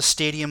got the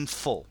stadium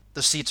full.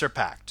 The seats are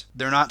packed.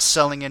 They're not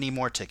selling any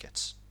more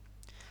tickets.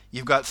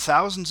 You've got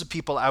thousands of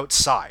people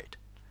outside,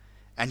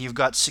 and you've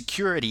got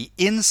security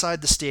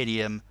inside the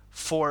stadium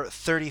for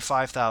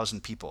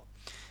 35,000 people.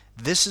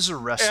 This is a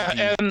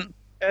recipe.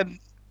 And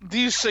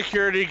these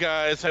security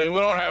guys, I mean, we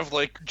don't have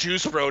like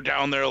Juice Bro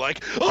down there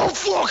like, I'll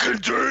fucking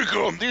take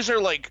them. These are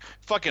like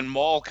fucking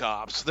mall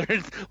cops. They're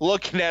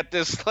looking at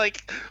this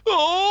like,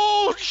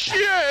 oh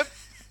shit.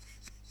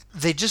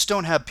 They just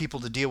don't have people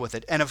to deal with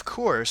it. And of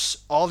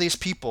course, all these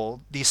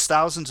people, these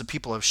thousands of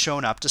people have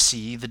shown up to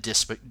see the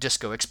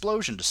disco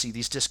explosion, to see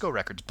these disco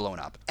records blown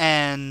up.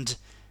 And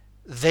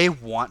they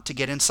want to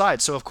get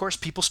inside. So of course,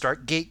 people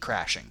start gate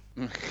crashing.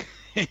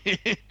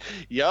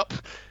 Yup.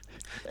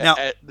 Now,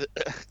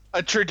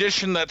 a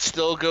tradition that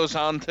still goes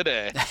on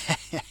today.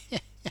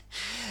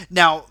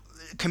 Now,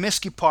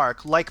 Comiskey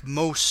Park, like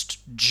most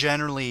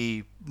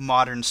generally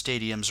modern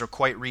stadiums or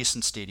quite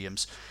recent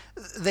stadiums,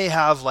 they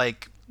have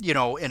like, you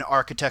know, an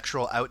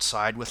architectural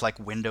outside with like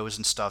windows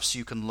and stuff, so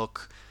you can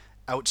look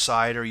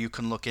outside or you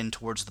can look in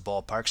towards the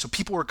ballpark. So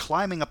people were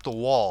climbing up the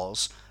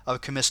walls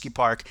of Comiskey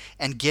Park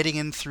and getting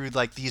in through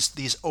like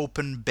these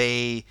open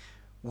bay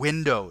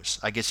windows,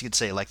 I guess you could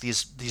say, like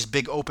these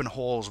big open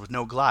holes with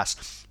no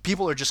glass.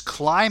 People are just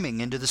climbing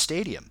into the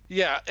stadium.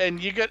 Yeah,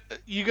 and you got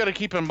to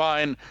keep in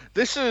mind,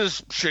 this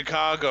is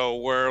Chicago,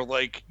 where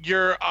like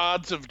your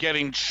odds of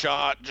getting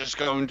shot just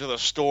going to the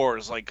store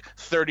is like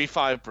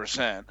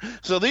 35%.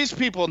 So these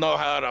people know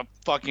how to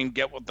fucking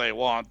get what they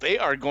want. They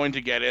are going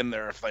to get in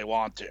there if they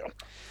want to.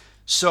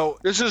 So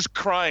this is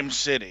Crime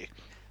City.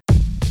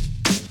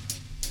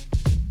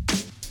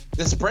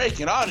 This break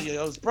in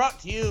audio is brought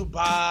to you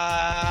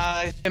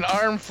by an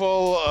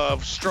armful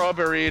of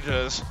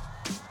strawberries.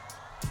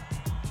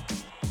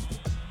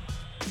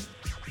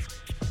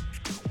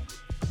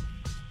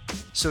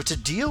 So to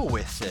deal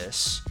with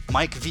this,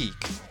 Mike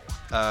Vick,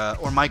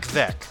 or Mike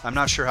Veck, I'm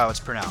not sure how it's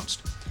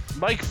pronounced.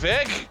 Mike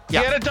Vick?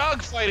 Yeah. He had a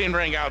dogfighting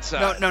ring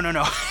outside. No.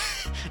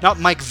 Not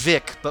Mike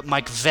Vick, but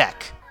Mike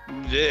Veck.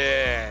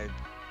 Yeah.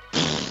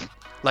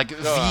 Like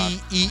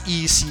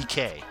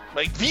Veeck.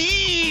 Like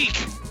Vick!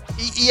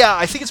 Yeah,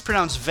 I think it's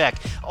pronounced Veck.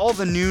 All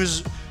the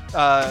news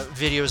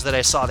videos that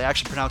I saw, they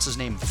actually pronounce his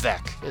name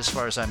Veck, as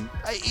far as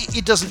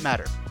it doesn't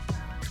matter.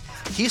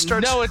 He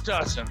starts... No, it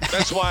doesn't.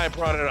 That's why I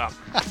brought it up.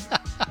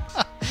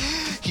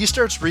 He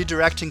starts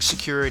redirecting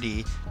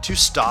security to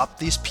stop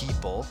these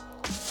people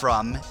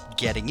from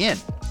getting in.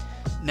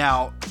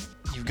 Now,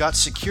 you've got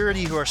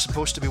security who are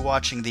supposed to be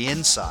watching the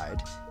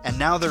inside, and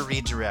now they're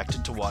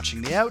redirected to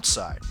watching the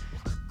outside.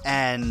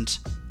 And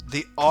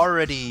the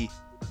already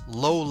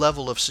low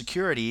level of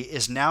security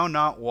is now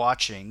not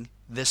watching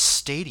this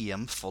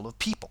stadium full of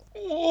people.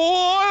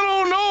 Oh, I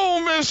don't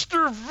know,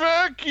 Mr.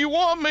 Veck. You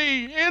want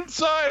me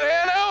inside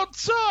and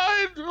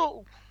outside?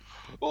 Oh,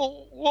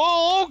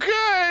 well,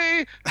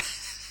 okay.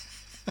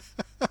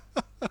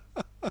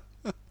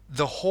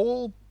 The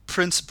whole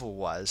principle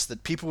was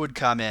that people would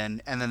come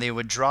in and then they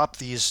would drop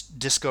these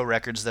disco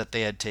records that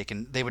they had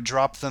taken. They would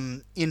drop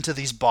them into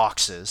these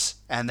boxes,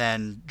 and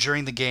then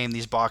during the game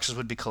these boxes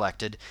would be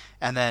collected,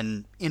 and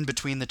then in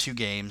between the two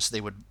games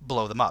they would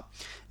blow them up.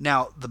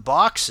 Now, the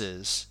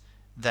boxes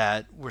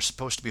that were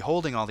supposed to be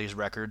holding all these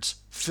records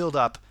filled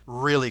up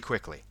really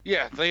quickly.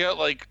 Yeah, they got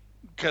like,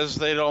 because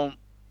they don't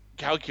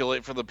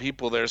calculate for the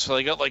people there, so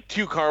they got like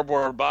 2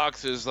 cardboard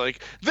boxes,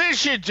 like, this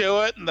should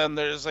do it, and then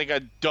there's like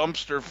a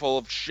dumpster full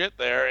of shit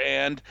there,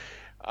 and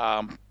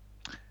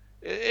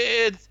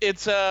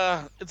it's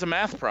a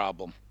math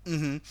problem.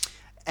 Mm-hmm.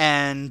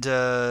 And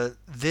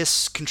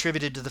this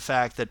contributed to the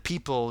fact that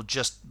people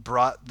just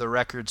brought the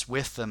records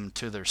with them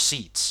to their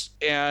seats.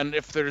 And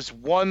if there's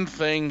one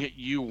thing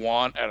you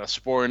want at a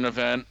sporting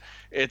event,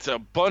 it's a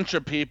bunch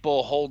of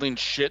people holding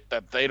shit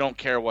that they don't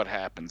care what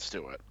happens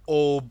to it.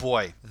 Oh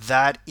boy,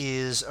 that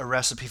is a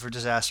recipe for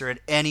disaster at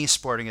any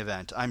sporting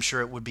event. I'm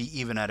sure it would be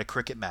even at a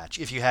cricket match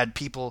if you had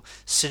people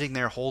sitting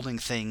there holding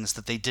things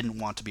that they didn't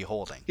want to be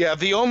holding. Yeah,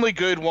 the only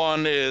good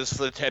one is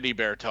the teddy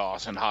bear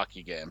toss in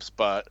hockey games,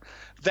 but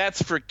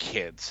that's for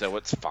kids, so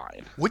it's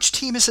fine. Which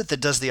team is it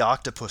that does the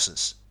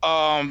octopuses?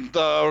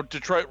 The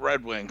Detroit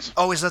Red Wings.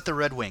 Oh, is that the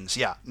Red Wings?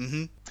 Yeah.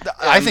 Mm-hmm.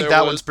 I think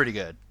that one's pretty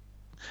good.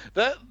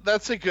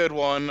 That's a good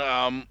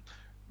one.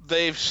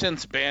 They've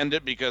since banned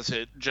it because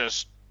it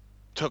just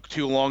took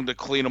too long to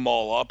clean them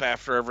all up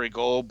after every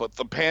goal. But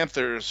the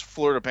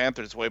Florida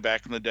Panthers, way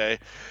back in the day,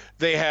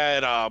 they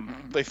had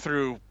they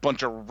threw a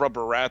bunch of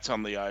rubber rats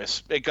on the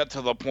ice. It got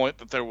to the point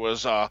that there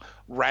was a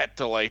rat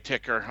delay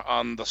ticker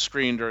on the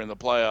screen during the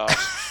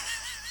playoffs.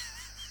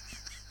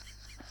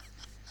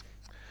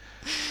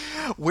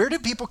 Where do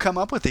people come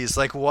up with these?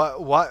 Like,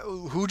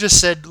 who just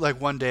said, like,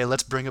 one day,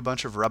 let's bring a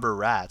bunch of rubber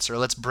rats, or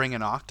let's bring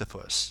an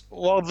octopus?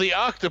 Well, the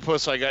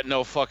octopus, I got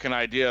no fucking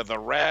idea. The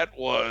rat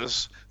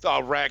was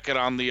a racket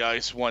on the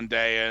ice one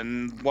day,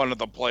 and one of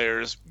the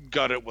players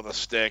got it with a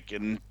stick,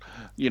 and,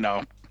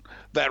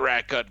 that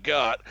rat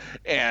got,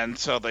 and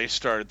so they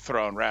started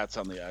throwing rats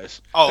on the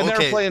ice. Oh, and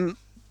okay.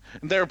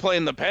 They were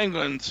playing the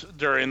Penguins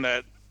during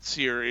that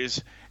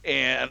series,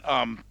 and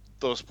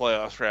those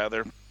playoffs,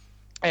 rather.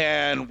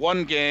 And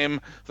one game,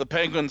 the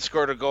Penguins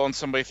scored a goal and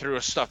somebody threw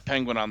a stuffed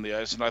penguin on the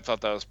ice, and I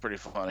thought that was pretty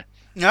funny.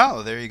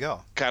 Oh, there you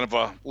go. Kind of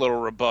a little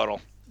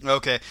rebuttal.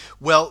 Okay.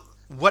 Well,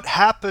 what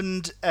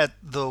happened at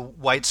the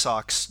White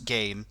Sox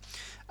game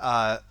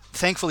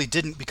thankfully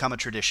didn't become a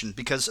tradition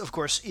because, of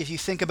course, if you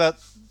think about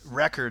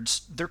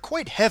records, they're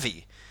quite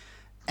heavy,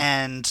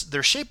 and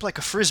they're shaped like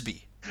a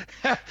Frisbee.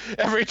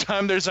 Every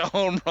time there's a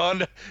home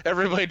run,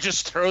 everybody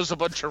just throws a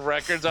bunch of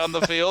records on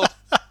the field.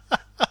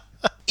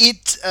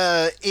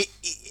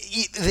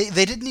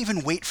 They didn't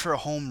even wait for a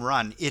home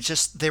run.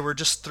 They were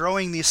just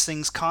throwing these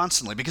things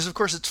constantly because, of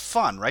course, it's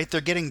fun, right?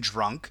 They're getting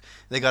drunk.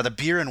 They got a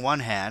beer in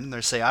one hand, and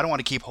they're saying, I don't want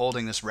to keep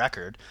holding this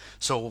record.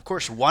 So, of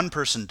course, one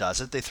person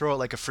does it. They throw it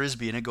like a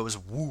Frisbee, and it goes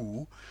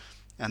woo.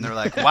 And they're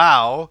like,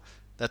 wow,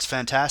 that's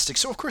fantastic.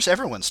 So, of course,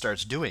 everyone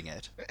starts doing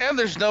it. And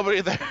there's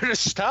nobody there to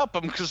stop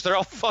them because they're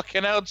all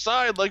fucking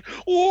outside like,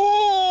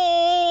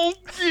 whoa,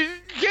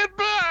 get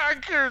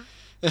back or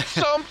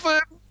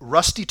something.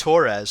 Rusty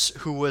Torres,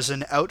 who was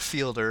an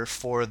outfielder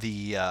for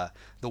the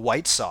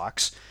White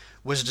Sox,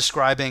 was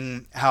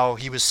describing how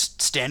he was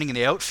standing in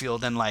the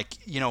outfield and, like,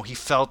 he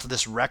felt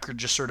this record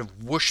just sort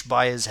of whoosh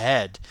by his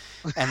head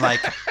and,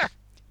 like,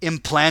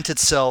 implant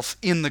itself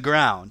in the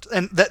ground.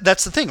 And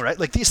that's the thing, right?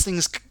 Like, these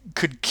things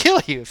could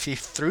kill you if you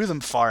threw them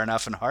far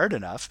enough and hard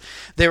enough.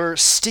 They were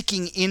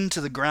sticking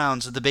into the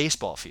grounds of the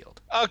baseball field.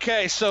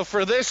 Okay, so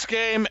for this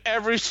game,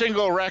 every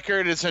single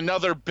record is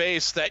another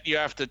base that you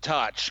have to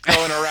touch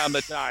going around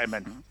the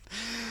diamond.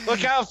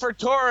 Look out for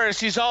Torres.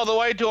 He's all the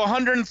way to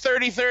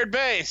 133rd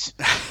base.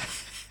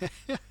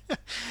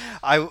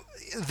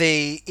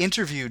 They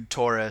interviewed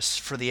Torres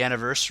for the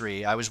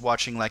anniversary. I was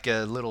watching like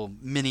a little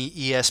mini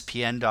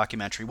ESPN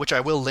documentary, which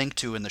I will link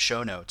to in the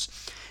show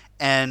notes.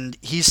 And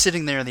he's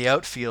sitting there in the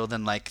outfield,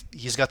 and like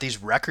he's got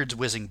these records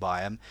whizzing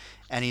by him,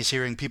 and he's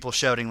hearing people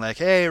shouting like,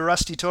 "Hey,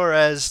 Rusty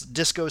Torres,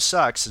 disco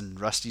sucks!" And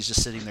Rusty's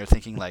just sitting there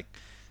thinking like,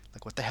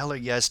 what the hell are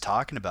you guys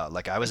talking about?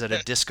 Like, I was at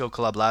a disco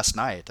club last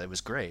night. It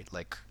was great.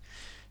 Like,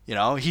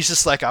 he's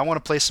just like, I want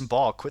to play some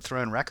ball. Quit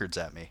throwing records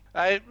at me.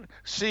 I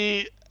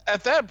see.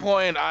 At that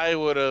point, I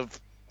would have,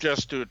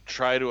 just to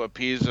try to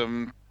appease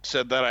him,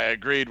 said that I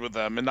agreed with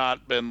them and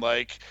not been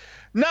like,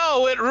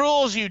 no, it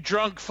rules, you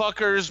drunk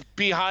fuckers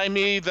behind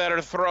me that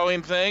are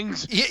throwing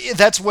things. Yeah,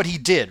 that's what he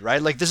did,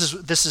 right? Like,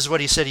 this is what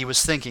he said he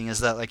was thinking,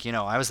 is that, like,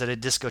 I was at a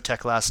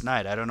discotheque last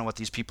night. I don't know what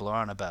these people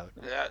are on about.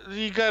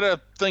 You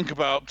gotta think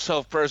about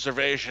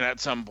self-preservation at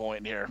some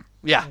point here.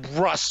 Yeah.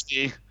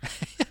 Rusty.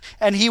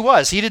 And he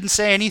was. He didn't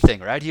say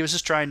anything, right? He was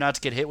just trying not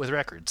to get hit with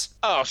records.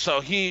 Oh,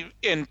 so he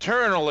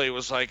internally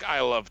was like,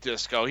 I love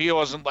disco. He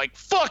wasn't like,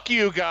 fuck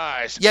you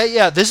guys.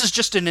 Yeah. This is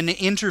just in an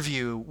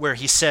interview where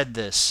he said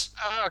this.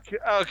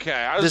 Okay.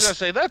 I was going to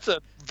say, that's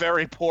a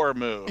very poor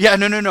move. Yeah,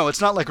 no.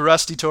 It's not like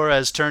Rusty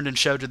Torres turned and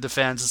shouted to the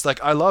fans. It's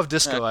like, I love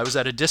disco. I was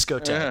at a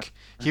discotheque.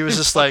 He was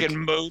just like... fucking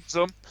moves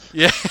them.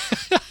 Yeah.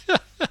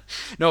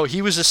 No,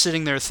 he was just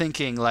sitting there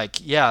thinking,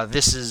 like, yeah,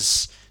 this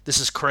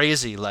is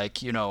crazy.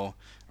 Like,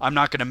 I'm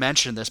not going to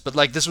mention this, but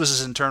like this was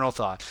his internal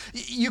thought.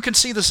 You can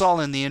see this all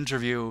in the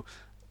interview.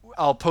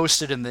 I'll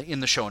post it in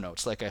the show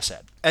notes, like I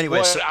said. Anyway,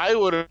 what I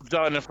would have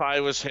done if I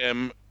was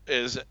him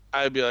is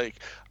I'd be like,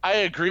 I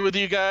agree with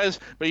you guys,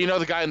 but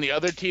the guy on the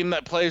other team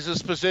that plays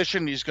this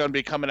position, he's going to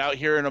be coming out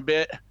here in a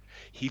bit.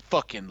 He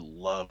fucking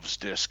loves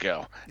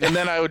disco. And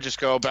then I would just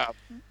go about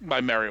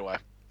my merry way.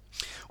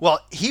 Well,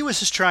 he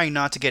was just trying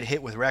not to get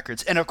hit with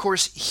records. And, of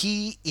course,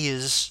 he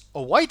is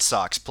a White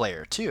Sox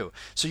player, too.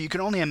 So you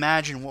can only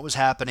imagine what was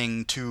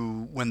happening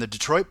to when the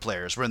Detroit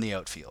players were in the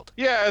outfield.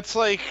 Yeah, it's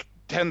like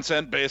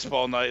 10-cent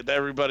baseball night.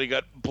 Everybody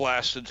got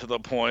blasted to the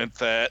point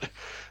that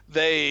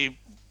they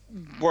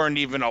weren't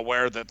even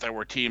aware that there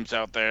were teams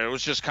out there. It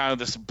was just kind of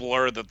this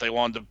blur that they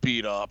wanted to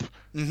beat up.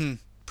 Mm-hmm.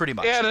 Pretty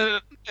much.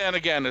 And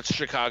again, it's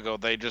Chicago.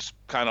 They just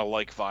kind of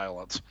like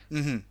violence.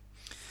 Mm-hmm.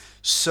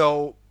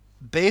 So,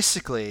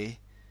 basically...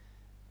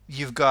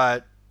 you've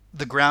got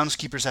the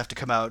groundskeepers have to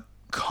come out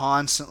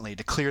constantly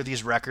to clear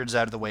these records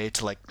out of the way,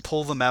 to like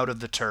pull them out of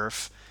the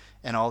turf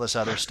and all this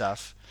other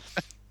stuff.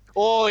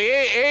 Oh,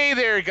 hey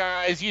there,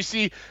 guys. You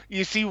see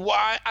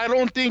why I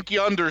don't think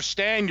you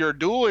understand you're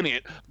doing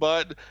it,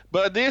 but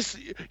this,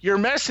 you're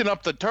messing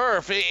up the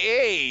turf.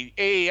 Hey,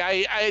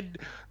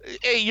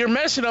 you're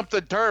messing up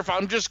the turf.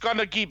 I'm just going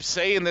to keep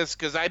saying this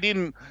because I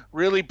didn't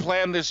really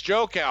plan this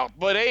joke out,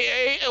 but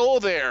hey, oh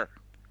there.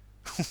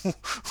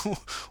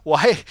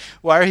 Why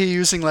are you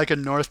using like a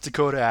North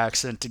Dakota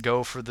accent to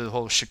go for the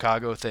whole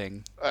Chicago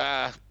thing?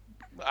 I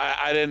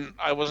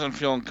wasn't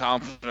feeling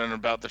confident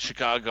about the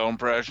Chicago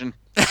impression.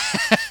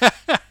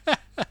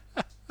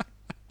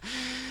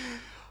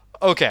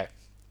 okay.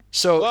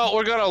 So Well,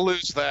 we're gonna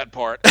lose that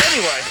part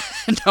anyway.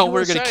 no, you we're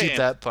were going to keep saying.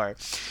 that part.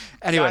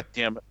 Anyway, God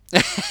damn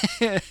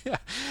it.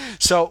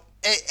 so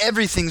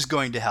everything's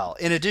going to hell.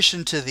 In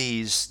addition to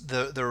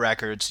the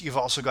records, you've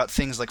also got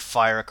things like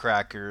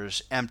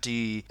firecrackers,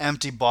 empty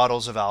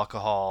bottles of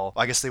alcohol.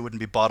 I guess they wouldn't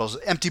be bottles,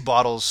 empty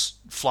bottles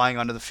flying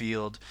onto the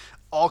field.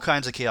 All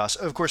kinds of chaos.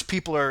 Of course,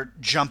 people are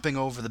jumping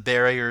over the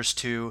barriers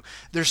too.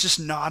 There's just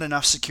not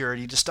enough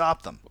security to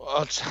stop them.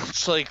 Well, it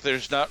sounds like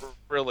there's not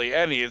really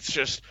any. It's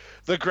just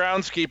the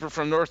groundskeeper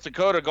from North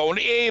Dakota going,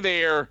 "Hey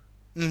there."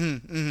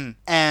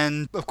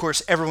 And of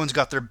course, everyone's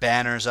got their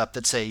banners up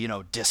that say,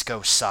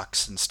 disco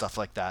sucks and stuff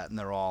like that, and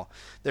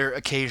they're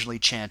occasionally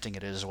chanting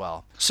it as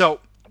well.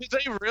 So, Do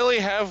they really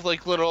have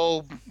like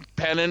little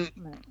pennant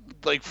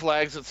like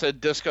flags that said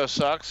 "Disco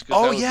sucks"? 'Cause that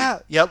oh would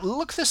be- yeah,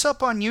 look this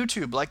up on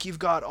YouTube. Like you've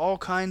got all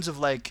kinds of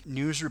like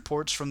news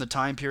reports from the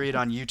time period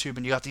on YouTube,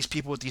 and you got these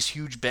people with these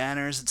huge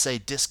banners that say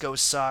 "Disco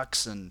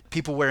sucks," and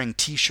people wearing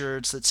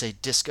T-shirts that say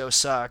 "Disco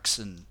sucks,"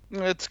 and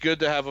It's good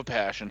to have a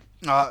passion.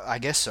 I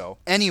guess so.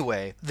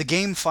 Anyway, the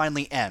game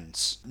finally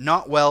ends.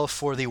 Not well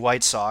for the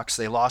White Sox.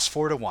 They lost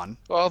 4-1.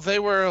 Well, they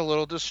were a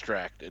little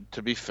distracted,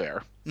 to be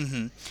fair.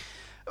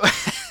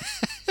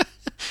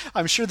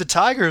 I'm sure the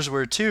Tigers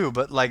were too,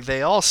 but like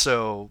they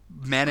also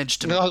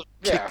managed to. No,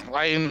 yeah,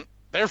 I mean,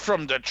 they're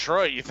from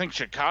Detroit. You think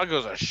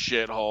Chicago's a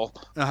shithole?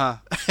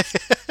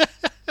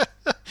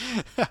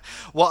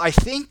 Well, I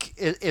think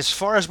as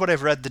far as what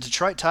I've read, the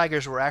Detroit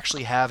Tigers were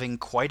actually having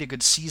quite a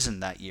good season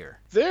that year.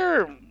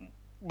 They're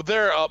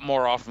up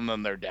more often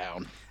than they're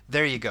down.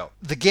 There you go.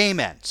 The game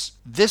ends.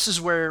 This is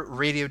where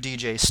radio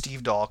DJ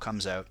Steve Dahl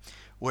comes out,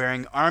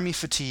 wearing army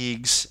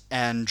fatigues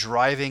and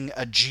driving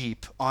a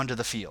Jeep onto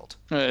the field.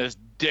 His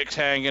dick's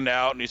hanging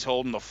out, and he's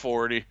holding the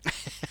 40.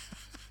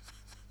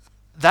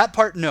 That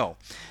part, no.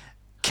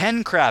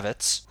 Ken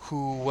Kravitz,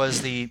 who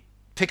was the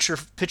pitcher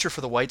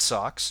for the White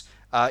Sox,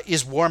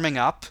 is warming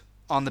up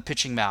on the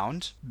pitching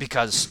mound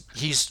because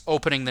he's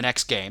opening the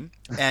next game.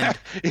 And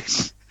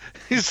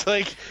He's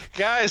like,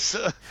 guys,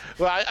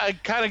 well, I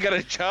kind of got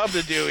a job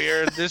to do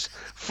here. This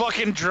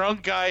fucking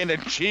drunk guy in a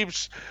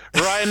Jeep's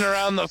riding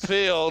around the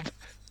field.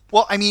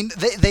 well, I mean,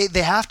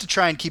 they have to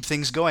try and keep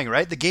things going,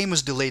 right? The game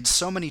was delayed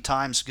so many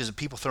times because of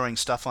people throwing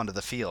stuff onto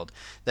the field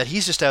that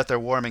he's just out there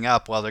warming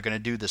up while they're going to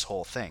do this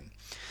whole thing.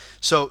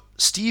 So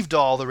Steve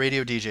Dahl, the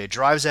radio DJ,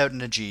 drives out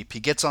in a Jeep. He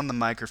gets on the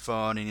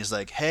microphone and he's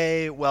like,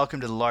 "Hey,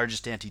 welcome to the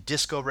largest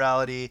anti-disco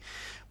rally.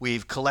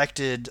 We've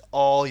collected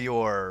all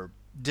your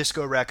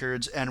disco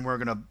records and we're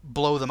going to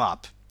blow them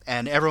up."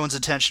 And everyone's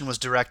attention was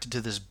directed to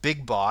this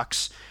big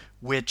box,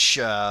 which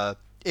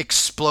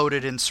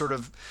exploded in sort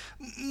of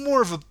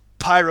more of a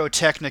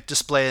pyrotechnic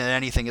display than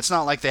anything. It's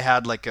not like they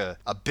had like a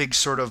big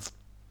sort of,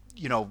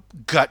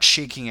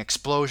 gut-shaking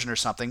explosion or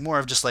something. More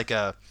of just like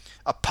a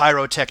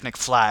pyrotechnic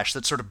flash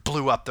that sort of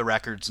blew up the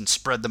records and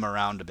spread them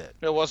around a bit.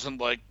 It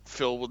wasn't like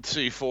filled with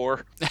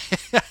C4.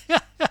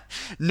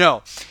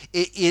 No,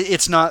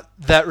 it's not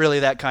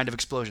that kind of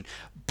explosion.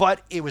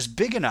 But it was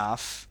big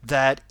enough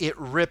that it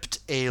ripped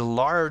a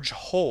large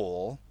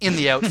hole in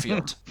the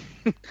outfield.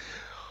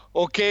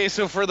 Okay,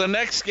 so for the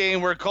next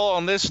game, we're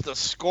calling this the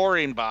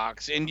scoring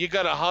box, and you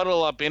got to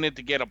huddle up in it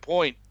to get a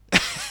point.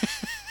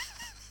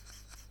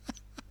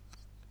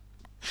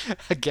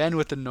 Again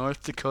with the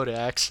North Dakota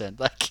accent.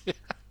 Like,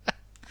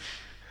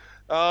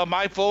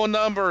 my phone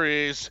number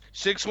is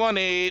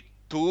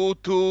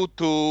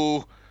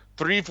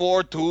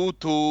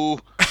 618-222-3422.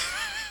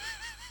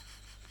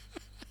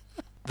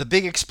 the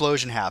big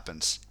explosion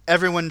happens.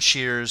 Everyone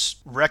cheers,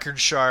 record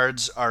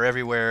shards are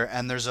everywhere,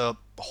 and there's a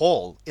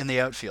hole in the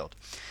outfield.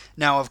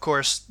 Now, of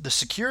course, the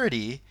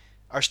security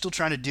are still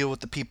trying to deal with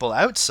the people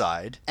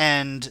outside,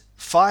 and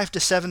 5,000 to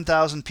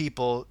 7,000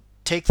 people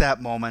take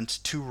that moment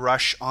to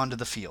rush onto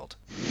the field.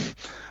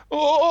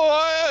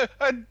 Oh,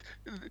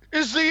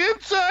 is the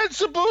inside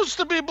supposed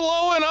to be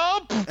blowing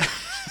up?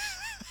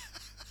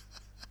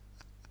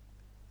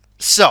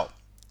 So,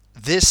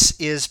 this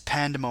is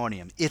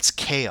pandemonium. It's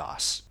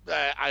chaos.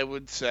 I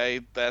would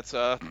say that's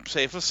a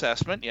safe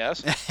assessment,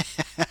 yes.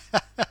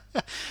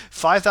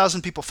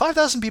 5,000 people.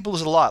 5,000 people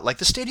is a lot. Like,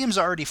 the stadium's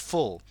already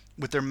full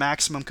with their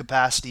maximum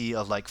capacity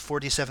of like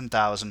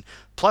 47,000,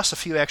 plus a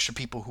few extra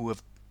people who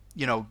have,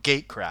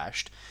 gate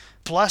crashed,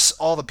 plus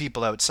all the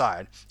people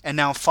outside. And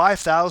now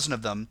 5,000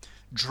 of them,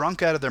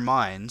 drunk out of their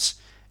minds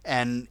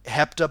and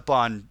hepped up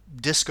on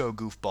disco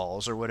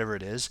goofballs or whatever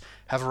it is,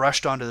 have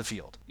rushed onto the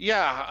field.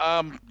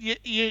 Yeah,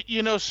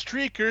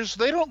 streakers,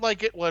 they don't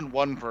like it when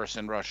one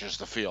person rushes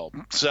the field.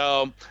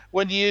 So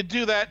when you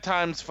do that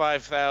times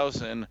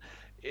 5,000,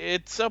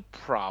 it's a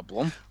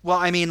problem. Well,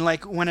 I mean,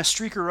 like, when a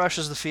streaker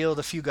rushes the field,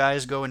 a few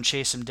guys go and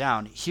chase him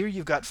down. Here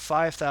you've got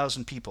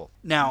 5,000 people.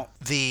 Now,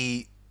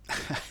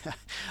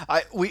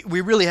 we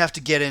really have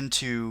to get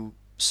into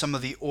some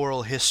of the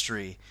oral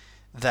history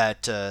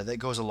that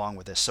goes along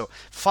with this. So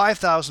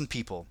 5,000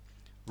 people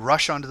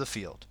rush onto the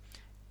field.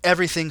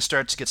 everything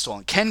starts to get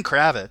stolen. Ken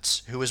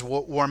Kravitz, who is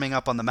warming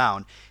up on the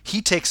mound,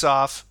 he takes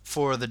off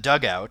for the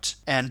dugout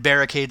and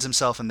barricades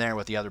himself in there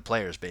with the other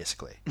players,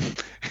 basically.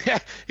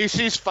 He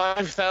sees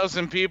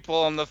 5,000 people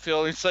on the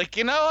field. He's like,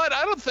 you know what?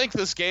 I don't think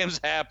this game's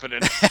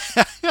happening.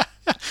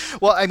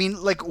 Well, I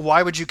mean, like,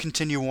 why would you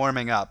continue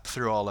warming up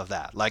through all of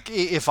that? Like,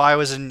 if I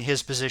was in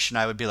his position,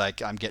 I would be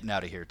like, I'm getting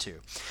out of here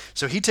too.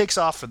 So he takes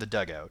off for the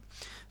dugout.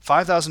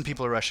 5,000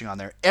 people are rushing on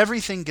there.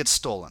 Everything gets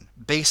stolen.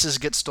 Bases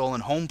get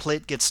stolen. Home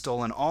plate gets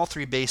stolen. All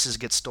three bases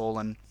get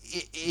stolen.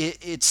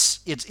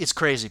 It's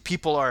crazy.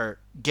 People are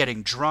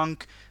getting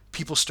drunk.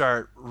 People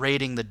start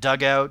raiding the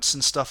dugouts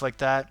and stuff like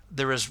that.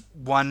 There was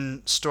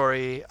one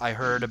story I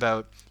heard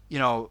about,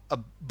 a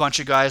bunch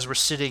of guys were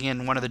sitting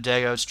in one of the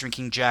dugouts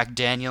drinking Jack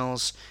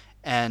Daniels,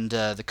 and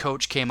the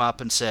coach came up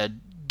and said,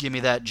 "Give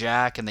me that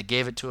Jack," and they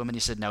gave it to him, and he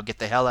said, "Now get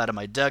the hell out of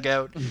my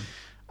dugout."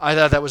 I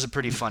thought that was a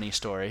pretty funny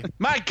story.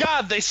 My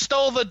God, they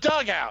stole the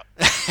dugout!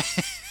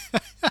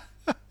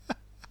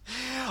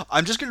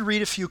 I'm just going to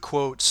read a few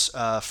quotes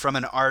from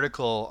an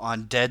article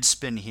on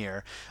Deadspin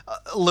here.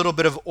 A little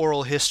bit of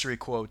oral history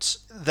quotes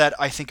that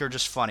I think are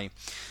just funny.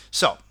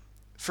 So,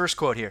 first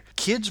quote here.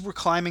 "Kids were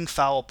climbing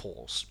foul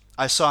poles.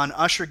 I saw an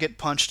usher get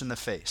punched in the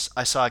face.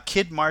 I saw a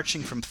kid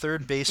marching from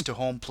third base to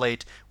home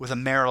plate with a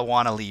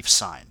marijuana leaf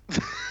sign."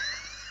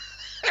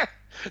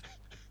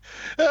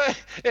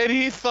 And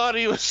he thought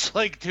he was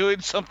like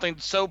doing something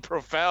so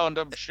profound,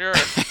 I'm sure.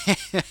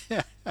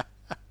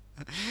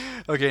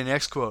 Okay,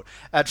 next quote.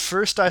 "At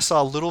first I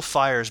saw little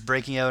fires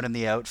breaking out in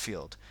the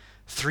outfield.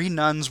 3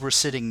 nuns were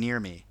sitting near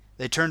me.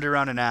 They turned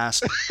around and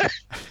asked..."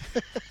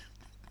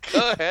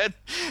 Go ahead.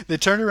 "They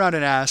turned around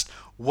and asked,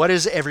 'What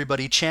is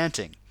everybody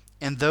chanting?'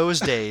 In those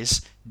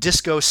days,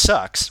 'disco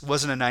sucks'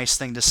 wasn't a nice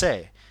thing to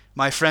say.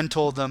 My friend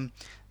told them,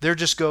 'They're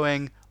just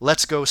going,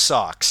 let's go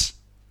Sox.'"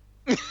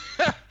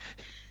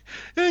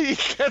 You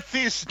get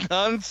these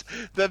nuns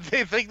that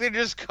they think they're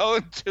just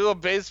going to a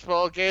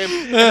baseball game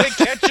and it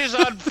catches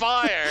on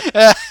fire.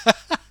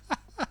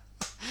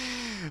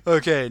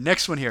 Okay,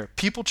 next one here.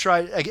 People try...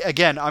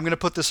 Again, I'm going to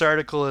put this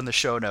article in the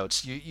show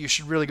notes. You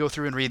should really go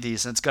through and read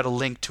these, and it's got a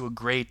link to a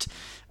great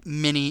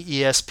mini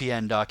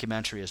ESPN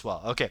documentary as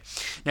well. Okay,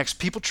 next.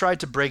 People tried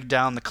to break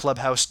down the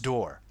clubhouse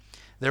door.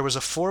 There was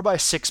a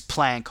 4x6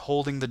 plank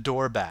holding the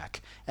door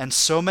back, and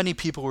so many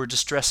people were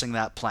distressing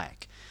that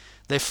plank.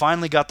 They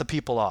finally got the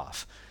people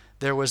off.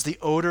 There was the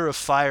odor of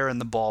fire in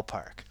the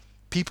ballpark.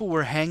 People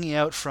were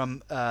hanging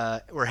from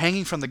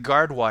the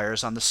guard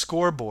wires on the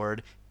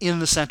scoreboard in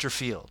the center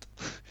field.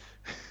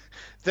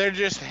 They're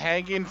just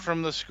hanging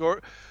from the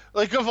score.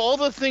 Like, of all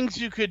the things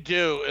you could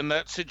do in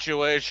that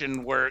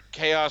situation where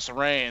chaos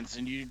reigns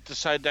and you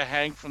decide to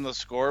hang from the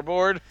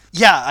scoreboard,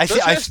 yeah, I those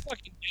guys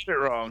fucking did it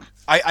wrong.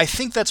 I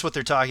think that's what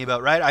they're talking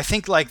about, right? I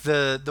think like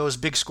those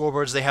big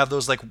scoreboards, they have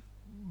those like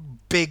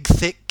big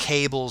thick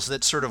cables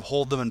that sort of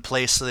hold them in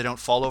place so they don't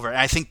fall over. And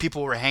I think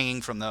people were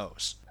hanging from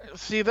those.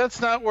 See,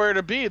 that's not where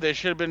to be. They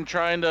should have been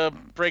trying to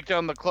break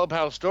down the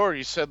clubhouse door.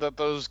 You said that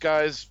those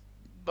guys,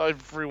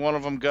 every one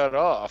of them got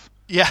off.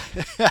 Yeah.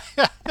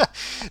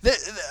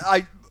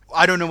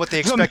 I don't know what they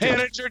expected. The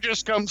manager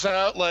just comes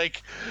out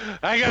like,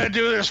 "I gotta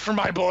do this for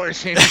my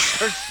boys," and he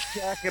starts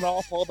jacking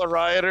off all the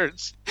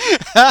rioters.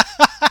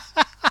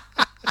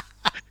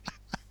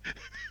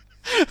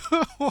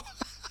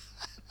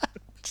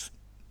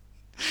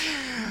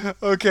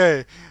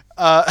 Okay,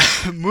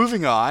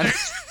 moving on.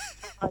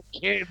 My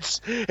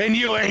kids, and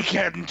you ain't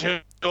getting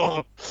to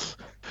them.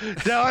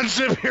 Now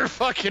unzip your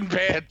fucking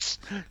pants.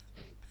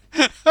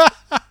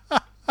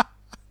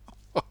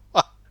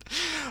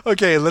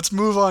 Okay, let's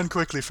move on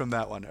quickly from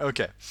that one.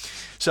 Okay,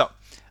 so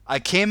I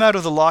came out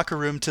of the locker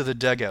room to the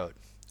dugout.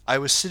 I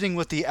was sitting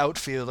with the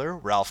outfielder,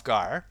 Ralph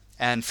Garr,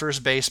 and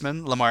first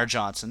baseman, Lamar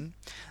Johnson.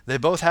 They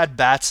both had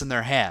bats in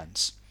their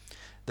hands.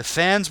 The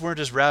fans weren't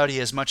as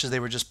rowdy as much as they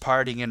were just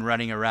partying and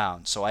running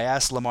around, so I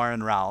asked Lamar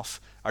and Ralph,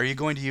 "Are you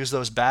going to use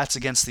those bats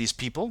against these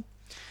people?"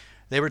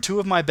 They were 2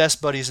 of my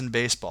best buddies in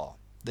baseball.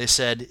 They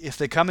said, "If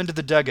they come into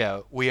the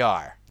dugout, we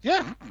are."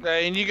 Yeah,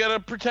 and you gotta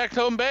protect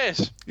home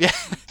base. Yeah.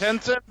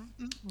 10-7,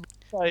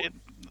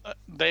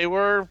 they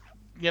were,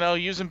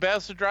 using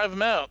bats to drive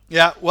them out.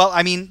 Yeah, well,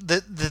 I mean,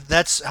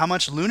 that's how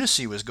much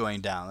lunacy was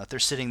going down, that they're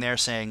sitting there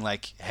saying,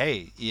 like,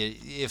 "Hey,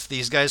 if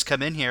these guys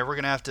come in here, we're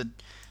going to have to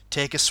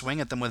take a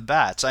swing at them with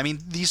bats." I mean,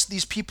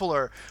 these people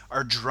are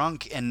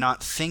drunk and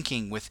not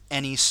thinking with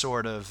any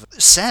sort of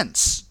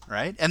sense,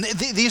 right? And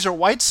these are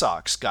White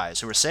Sox guys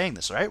who are saying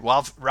this, right?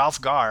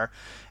 Ralph Garr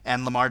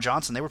and Lamar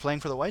Johnson, they were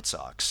playing for the White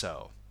Sox,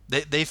 so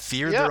they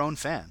feared their own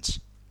fans.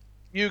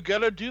 You got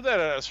to do that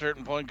at a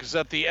certain point, because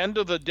at the end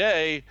of the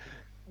day,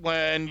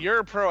 when you're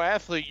a pro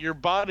athlete, your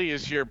body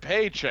is your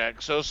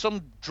paycheck. So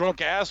some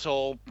drunk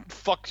asshole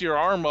fucks your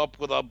arm up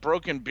with a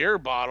broken beer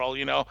bottle,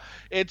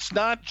 it's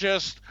not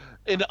just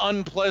an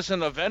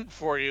unpleasant event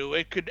for you.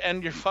 It could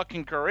end your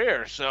fucking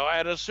career. So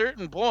at a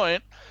certain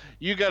point,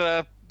 you got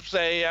to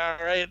say,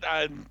 all right,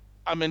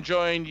 I'm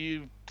enjoying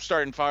you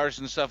starting fires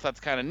and stuff. That's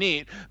kind of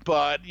neat.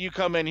 But you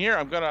come in here,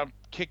 I'm going to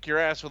kick your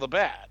ass with a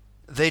bat.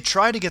 They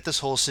try to get this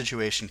whole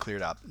situation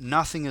cleared up.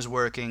 Nothing is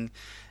working.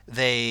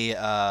 They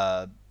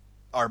are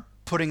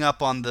putting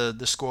up on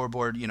the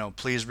scoreboard,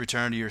 please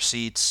return to your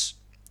seats.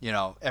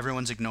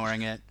 Everyone's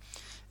ignoring it.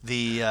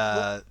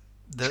 The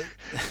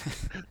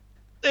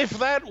If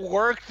that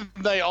worked,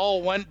 they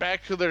all went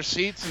back to their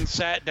seats and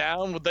sat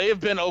down, would they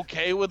have been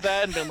okay with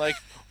that and been like,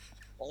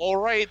 all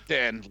right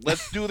then,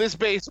 let's do this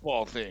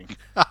baseball thing?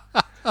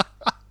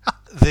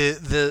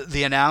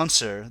 The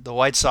announcer, the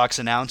White Sox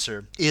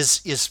announcer,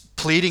 is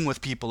pleading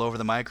with people over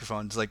the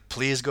microphone. He's like,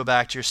 please go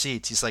back to your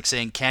seats. He's like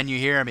saying, can you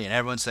hear me? And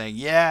everyone's saying,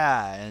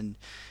 yeah. And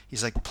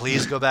he's like,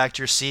 please go back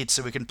to your seats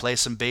so we can play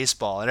some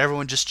baseball. And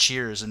everyone just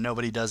cheers and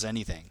nobody does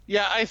anything.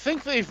 Yeah, I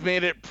think they've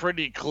made it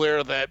pretty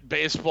clear that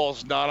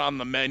baseball's not on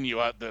the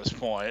menu at this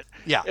point.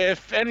 Yeah.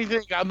 If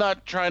anything, I'm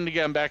not trying to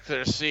get them back to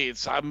their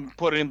seats. I'm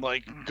putting,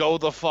 go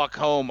the fuck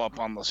home up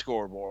on the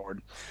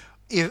scoreboard.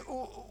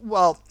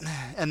 Well,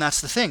 and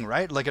that's the thing,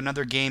 right? Like,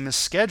 another game is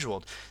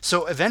scheduled.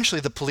 So eventually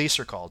the police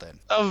are called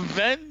in.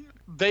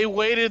 They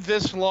waited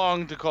this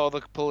long to call the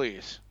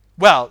police.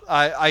 Well,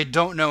 I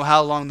don't know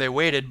how long they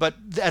waited, but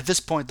at this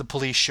point the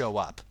police show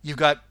up. You've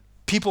got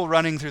people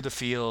running through the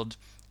field,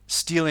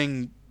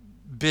 stealing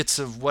bits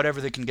of whatever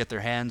they can get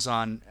their hands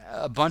on.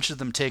 A bunch of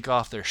them take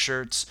off their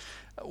shirts.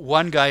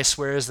 One guy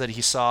swears that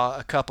he saw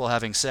a couple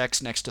having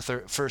sex next to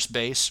first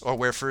base, or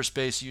where first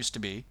base used to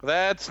be.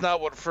 That's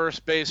not what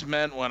first base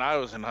meant when I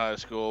was in high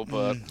school,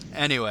 but...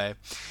 Anyway.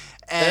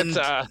 And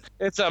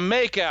it's a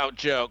makeout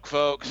joke,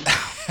 folks.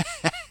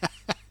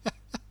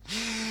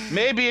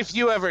 Maybe if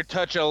you ever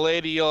touch a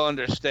lady, you'll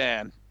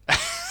understand.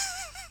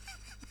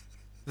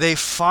 They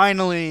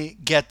finally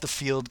get the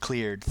field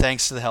cleared,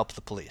 thanks to the help of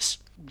the police.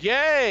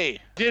 Yay!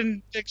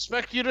 Didn't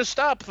expect you to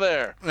stop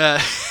there.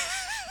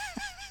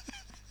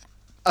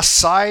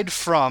 Aside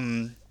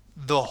from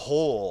the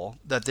hole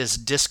that this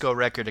disco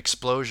record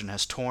explosion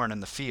has torn in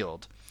the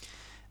field,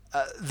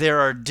 there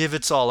are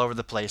divots all over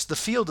the place. The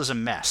field is a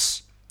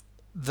mess.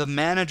 The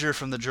manager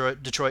from the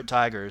Detroit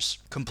Tigers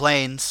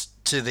complains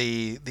to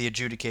the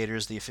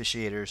adjudicators, the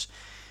officiators,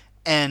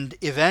 and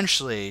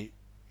eventually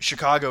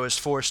Chicago is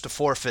forced to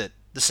forfeit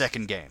the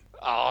second game.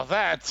 Oh,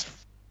 that's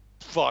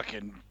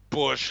fucking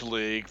Bush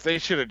League. They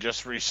should have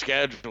just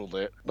rescheduled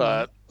it.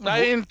 But,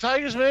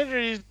 Tigers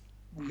manager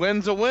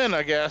wins a win,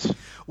 I guess.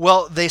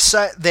 Well, they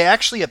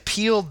actually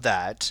appealed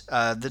that.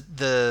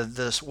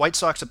 The White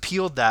Sox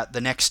appealed that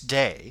the next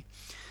day,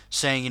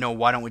 saying,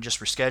 why don't we just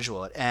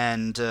reschedule it?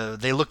 And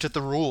they looked at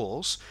the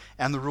rules,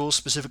 and the rules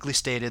specifically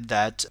stated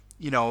that,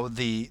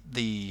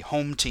 the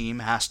home team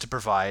has to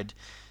provide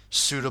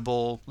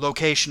suitable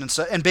location and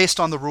and based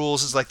on the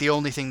rules, is like the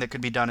only thing that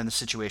could be done in the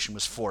situation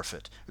was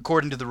forfeit,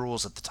 according to the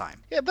rules at the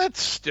time. Yeah,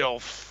 that's still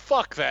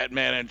fuck that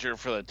manager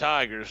for the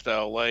Tigers,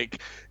 though.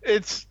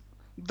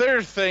 There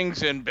are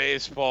things in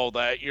baseball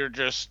that you're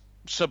just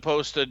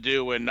supposed to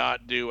do and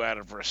not do out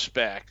of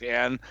respect,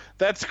 and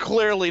that's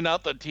clearly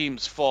not the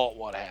team's fault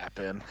what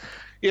happened.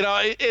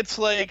 It's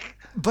like...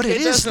 But it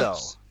is, though.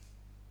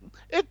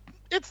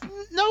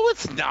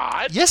 It's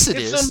not. Yes, it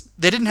is.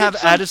 They didn't have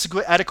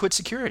adequate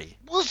security.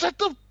 Was that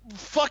the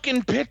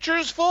fucking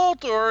pitcher's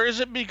fault, or is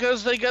it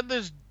because they got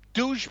this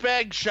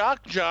douchebag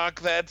shock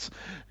jock that's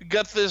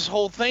got this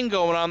whole thing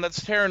going on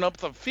that's tearing up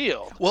the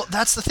field? Well,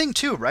 that's the thing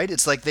too, right?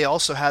 It's like they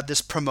also had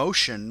this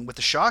promotion with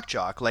the shock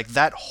jock. Like,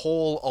 that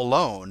hole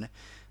alone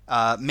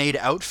made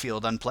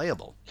outfield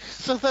unplayable.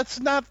 So that's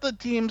not the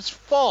team's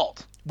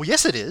fault. Well,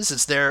 yes, it is.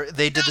 It's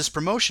they did this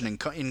promotion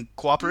in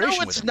cooperation with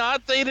it. No, it's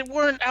not. They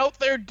weren't out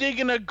there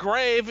digging a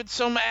grave. It's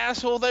some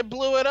asshole that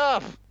blew it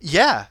up.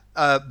 Yeah,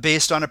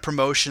 based on a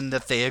promotion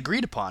that they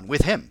agreed upon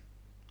with him.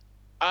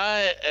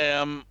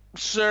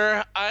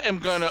 Sir, I am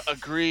going to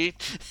agree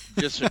to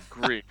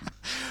disagree.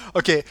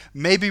 Okay,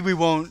 maybe we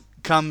won't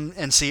come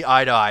and see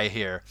eye to eye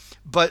here.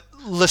 But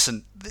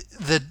listen,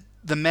 the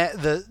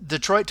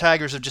Detroit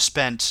Tigers have just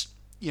spent,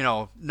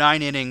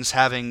 9 innings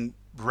having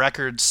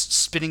records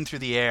spinning through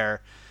the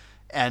air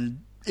and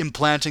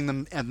implanting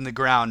them in the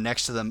ground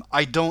next to them.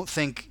 I don't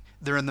think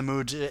they're in the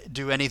mood to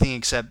do anything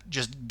except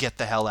just get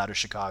the hell out of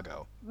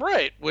Chicago.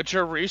 Right, which a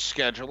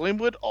rescheduling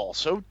would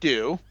also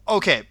do.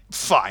 Okay,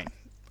 fine.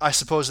 I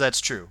suppose that's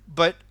true.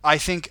 But I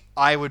think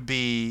I would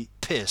be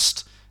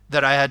pissed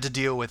that I had to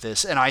deal with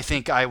this, and I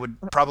think I would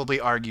probably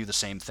argue the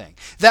same thing.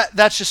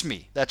 That's just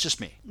me.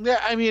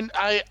 Yeah, I mean,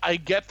 I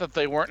get that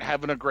they weren't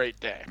having a great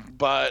day,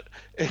 but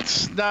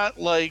it's not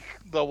like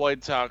the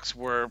White Sox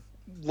were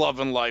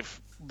loving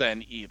life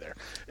then either.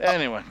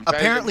 Anyway.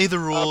 Apparently the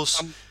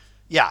rules...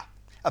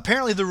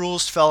 Apparently the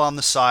rules fell on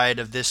the side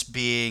of this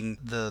being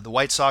the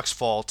White Sox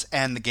fault,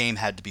 and the game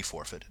had to be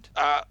forfeited.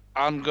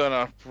 I'm going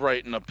to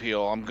write an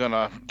appeal. I'm going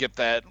to get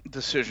that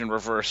decision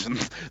reversed, and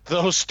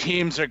those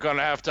teams are going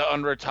to have to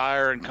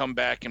unretire and come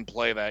back and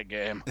play that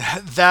game.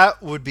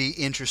 That would be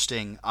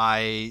interesting.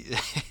 I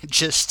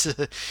just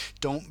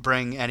don't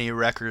bring any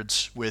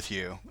records with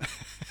you.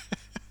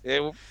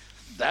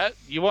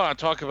 You want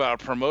to talk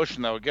about a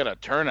promotion that would get a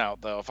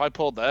turnout, though. If I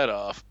pulled that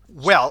off.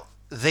 Well,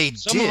 they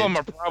Some of them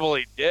are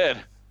probably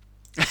dead.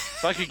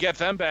 If I could get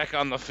them back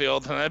on the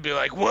field, then I'd be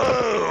like,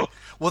 whoa!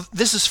 Well,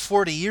 this is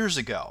 40 years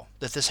ago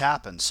that this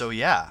happened, so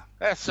yeah.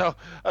 So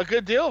a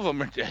good deal of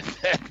them are dead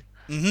then.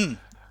 Mm-hmm.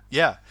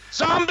 Yeah.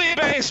 Zombie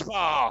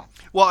baseball!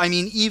 Well, I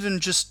mean, even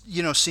just,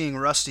 seeing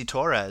Rusty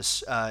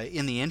Torres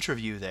in the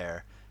interview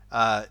there,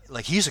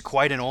 like, he's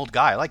quite an old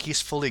guy. Like,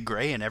 he's fully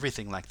gray and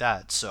everything like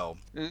that, so.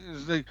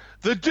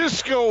 The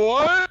disco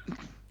what?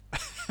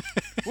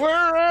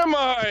 Where am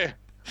I?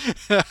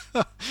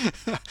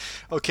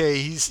 Okay,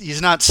 he's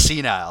not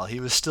senile. He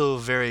was still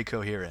very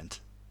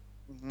coherent.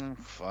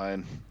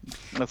 Fine.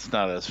 That's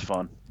not as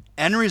fun.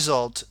 End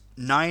result,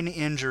 9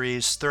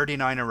 injuries,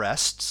 39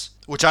 arrests,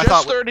 which I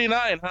Just thought...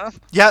 39, huh?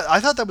 Yeah,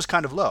 I thought that was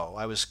kind of low.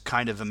 I was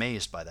kind of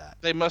amazed by that.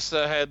 They must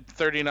have had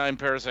 39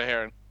 pairs of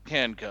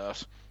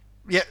handcuffs.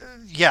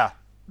 Yeah,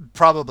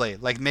 probably.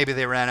 Like, maybe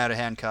they ran out of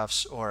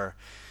handcuffs, or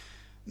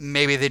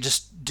maybe they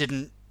just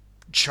didn't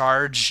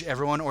charge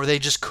everyone, or they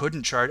just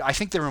couldn't charge. I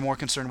think they were more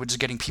concerned with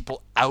just getting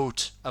people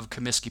out of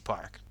Comiskey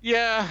Park.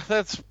 Yeah,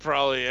 that's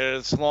probably it.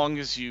 As long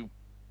as you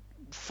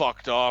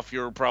fucked off, you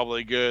were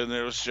probably good. And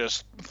there was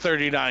just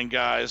 39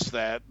 guys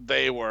that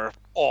they were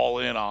all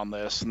in on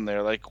this, and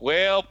they're like,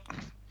 well,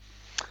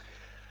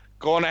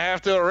 going to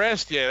have to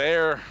arrest you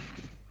there.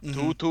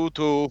 Mm-hmm.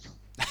 222.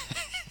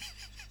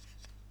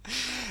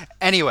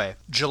 Anyway,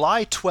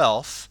 July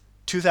 12th,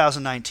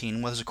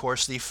 2019 was, of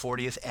course, the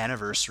 40th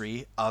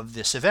anniversary of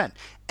this event.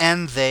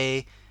 And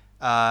they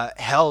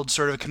held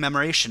sort of a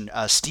commemoration.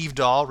 Steve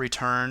Dahl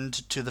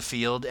returned to the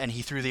field, and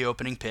he threw the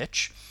opening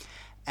pitch.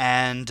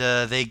 And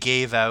they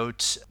gave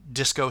out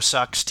Disco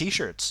Sucks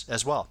t-shirts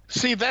as well.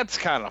 See, that's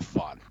kind of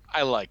fun.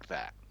 I like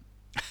that.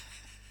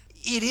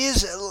 It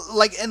is,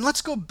 like, and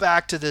let's go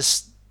back to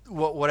this,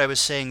 what I was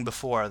saying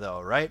before,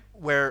 though, right?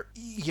 Where,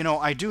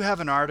 I do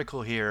have an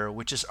article here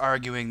which is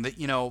arguing that,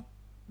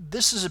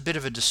 this is a bit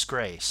of a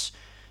disgrace.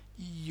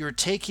 You're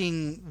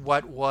taking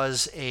what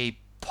was a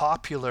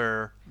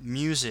popular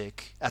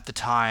music at the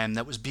time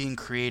that was being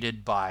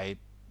created by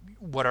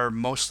what are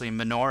mostly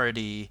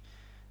minority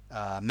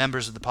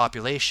members of the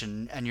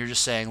population, and you're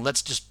just saying,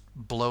 let's just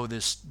blow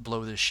this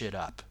shit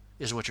up,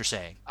 is what you're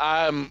saying.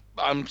 I'm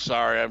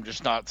sorry, I'm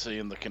just not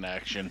seeing the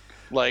connection.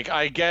 Like,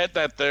 I get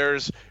that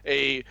there's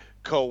a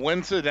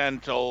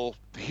coincidental,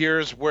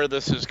 here's where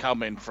this is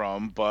coming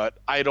from, but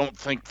I don't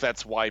think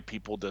that's why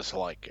people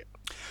dislike it.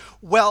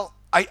 Well,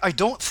 I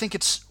don't think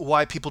it's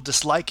why people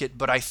dislike it,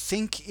 but I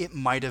think it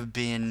might have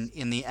been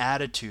in the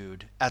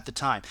attitude at the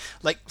time.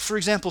 Like, for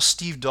example,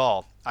 Steve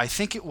Dahl, I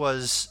think it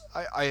was,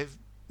 I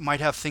might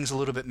have things a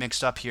little bit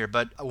mixed up here,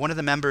 but one of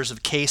the members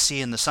of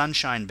Casey and the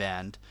Sunshine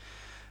Band,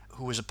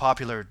 who was a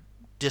popular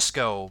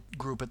disco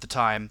group at the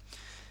time,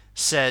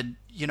 said,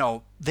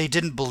 they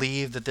didn't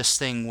believe that this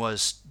thing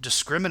was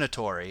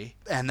discriminatory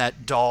and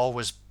that Dahl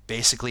was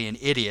basically an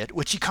idiot,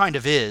 which he kind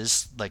of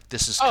is. Like,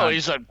 this is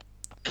he's a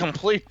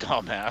complete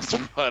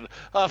dumbass, but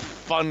a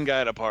fun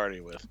guy to party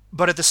with.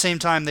 But at the same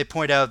time, they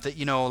point out that,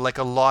 like,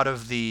 a lot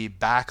of the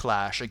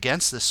backlash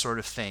against this sort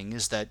of thing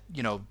is that,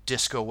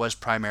 disco was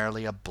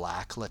primarily a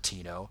black,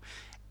 Latino,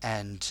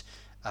 and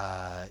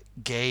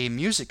gay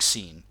music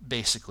scene,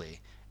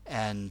 basically.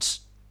 And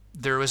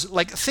there was,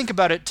 like, think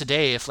about it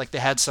today, if, like, they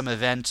had some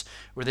event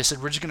where they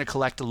said, we're just going to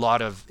collect a lot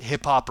of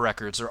hip-hop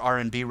records or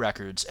R&B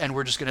records, and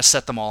we're just going to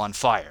set them all on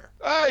fire.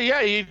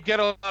 Yeah, you'd get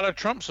a lot of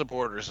Trump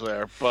supporters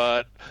there,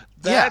 but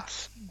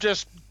that's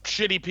just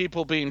shitty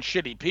people being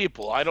shitty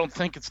people. I don't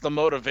think it's the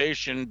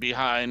motivation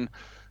behind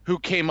who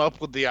came up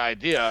with the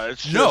idea.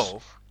 It's just,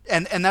 no,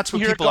 and that's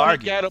what people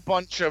argue. You're going to get a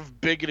bunch of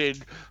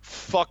bigoted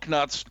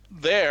fucknuts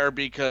there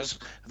because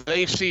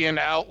they see an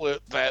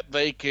outlet that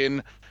they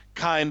can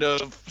kind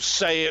of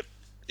say it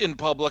in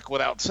public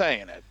without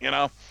saying it,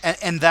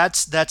 And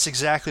that's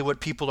exactly what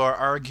people are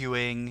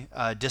arguing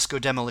Disco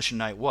Demolition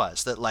Night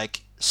was, that,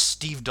 like,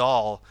 Steve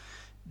Dahl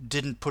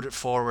didn't put it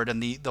forward,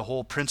 and the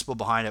whole principle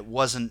behind it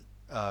wasn't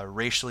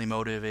racially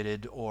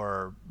motivated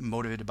or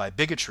motivated by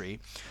bigotry,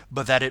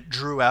 but that it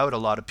drew out a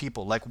lot of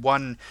people. Like,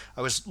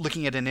 I was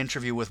looking at an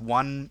interview with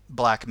one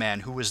black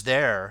man who was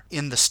there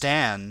in the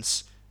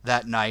stands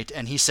that night,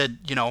 and he said,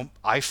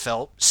 I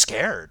felt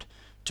scared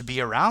to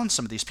be around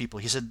some of these people.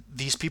 He said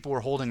these people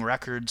were holding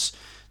records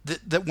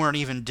that weren't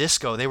even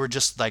disco. They were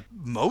just like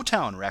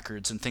Motown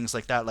records and things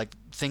like that, like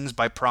things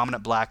by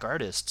prominent black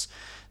artists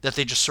that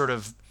they just sort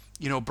of,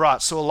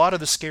 brought. So a lot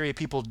of the scary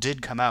people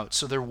did come out.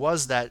 So there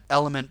was that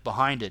element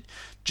behind it.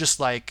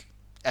 Just like,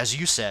 as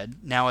you said,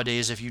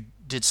 nowadays if you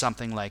did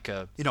something like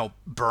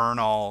burn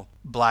all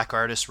black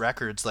artist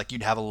records, like,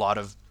 you'd have a lot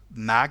of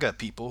MAGA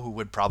people who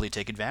would probably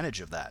take advantage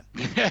of that.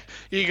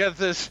 You got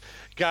this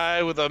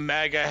guy with a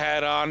MAGA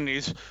hat on, and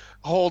he's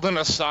holding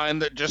a sign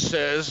that just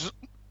says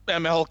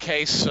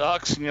MLK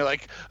sucks, and you're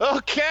like,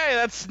 okay,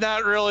 that's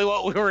not really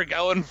what we were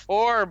going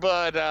for,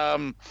 but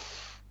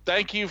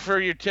thank you for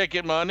your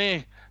ticket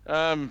money.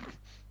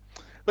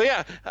 But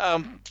yeah,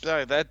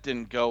 sorry, that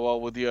didn't go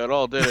well with you at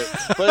all, did it?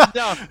 But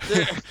no.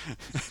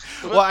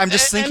 Well, I'm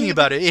just thinking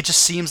about it. It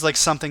just seems like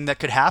something that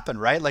could happen,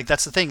 right? Like,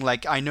 that's the thing.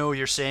 Like, I know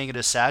you're saying it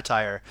as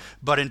satire,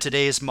 but in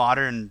today's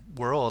modern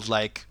world,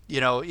 like,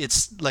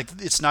 it's like,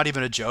 it's not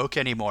even a joke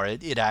anymore.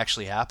 It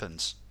actually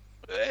happens.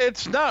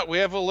 It's not. We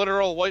have a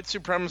literal white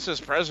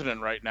supremacist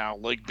president right now.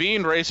 Like,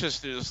 being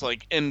racist is,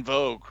 like, in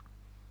vogue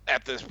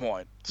at this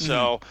point.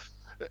 So,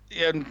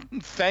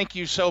 and thank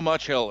you so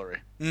much,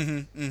 Hillary.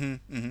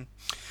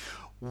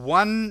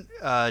 One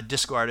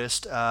disco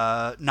artist,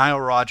 Nile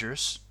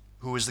Rodgers,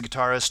 who was the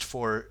guitarist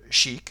for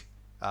Chic,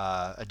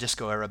 a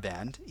disco-era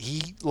band,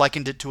 he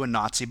likened it to a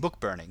Nazi book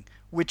burning,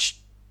 which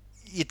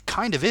it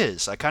kind of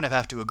is. I kind of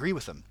have to agree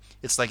with him.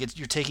 It's like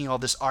you're taking all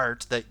this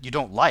art that you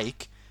don't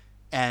like,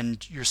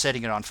 and you're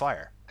setting it on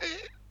fire.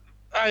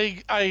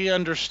 I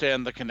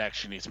understand the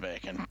connection he's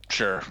making.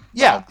 Sure.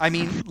 Yeah, I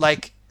mean,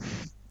 like,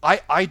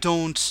 I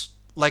don't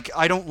like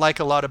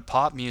a lot of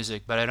pop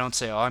music, but I don't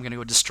say, oh, I'm going to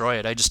go destroy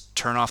it. I just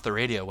turn off the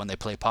radio when they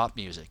play pop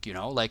music, you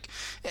know? Like,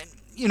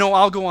 you know,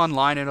 I'll go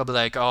online and I'll be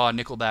like, oh,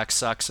 Nickelback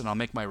sucks, and I'll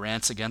make my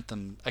rants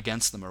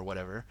against them or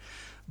whatever.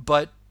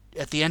 But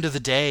at the end of the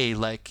day,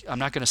 like, I'm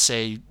not going to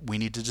say we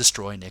need to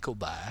destroy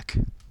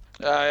Nickelback.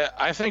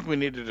 I think we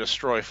need to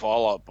destroy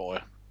Fall Out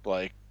Boy.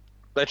 Like,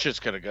 that shit's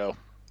going to go.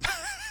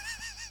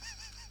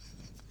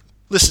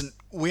 Listen,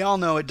 we all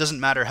know it doesn't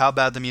matter how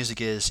bad the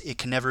music is, it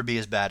can never be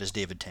as bad as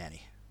David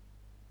Tanney.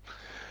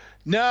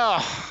 No,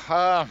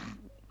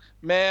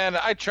 man,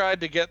 I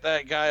tried to get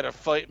that guy to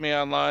fight me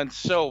online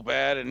so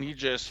bad, and he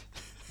just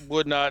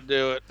would not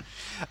do it.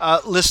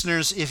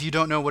 Listeners, if you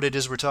don't know what it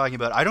is we're talking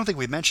about, I don't think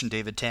we've mentioned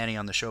David Tanney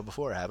on the show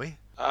before, have we?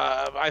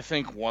 I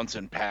think once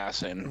in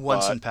passing.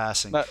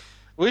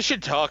 We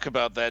should talk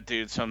about that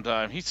dude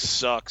sometime. He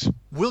sucks.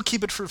 We'll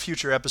keep it for a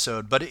future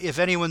episode, but if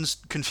anyone's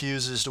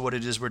confused as to what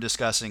it is we're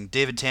discussing,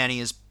 David Tanney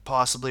is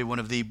possibly one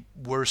of the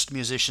worst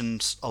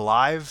musicians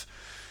alive.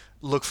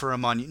 Look for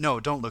him on... No,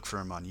 don't look for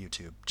him on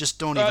YouTube. Just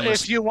don't even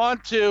listen. If you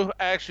want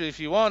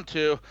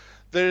to,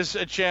 there's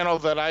a channel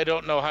that I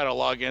don't know how to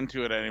log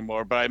into it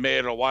anymore, but I made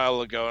it a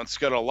while ago, and it's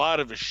got a lot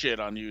of his shit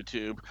on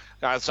YouTube.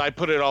 So I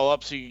put it all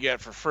up so you can get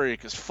it for free,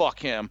 because fuck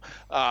him.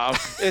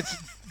 It's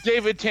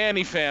David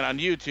Tanney Fan on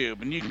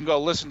YouTube, and you can go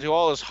listen to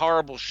all his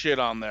horrible shit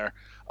on there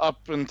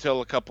up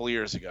until a couple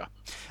years ago.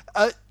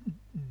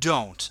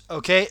 Don't,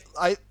 okay?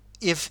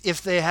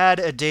 If they had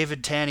a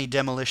David Tanney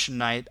demolition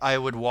night, I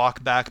would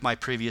walk back my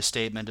previous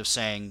statement of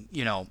saying,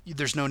 you know,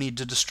 there's no need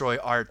to destroy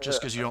art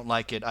just because you don't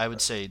like it. I would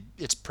say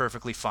it's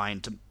perfectly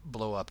fine to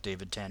blow up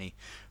David Tanney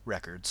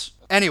records.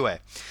 Anyway,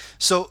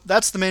 so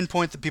that's the main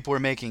point that people are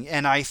making,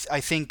 and I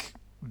think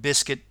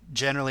Biscuit,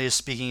 generally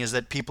speaking, is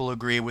that people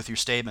agree with your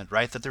statement,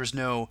 right? That there's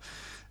no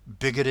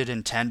bigoted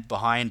intent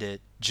behind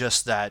it,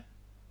 just that,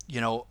 you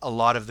know, a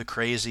lot of the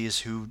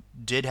crazies who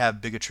did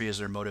have bigotry as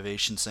their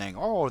motivation, saying,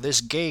 oh,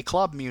 this gay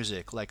club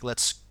music, like,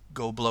 let's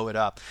go blow it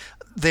up.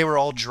 They were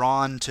all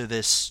drawn to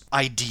this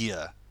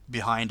idea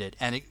behind it,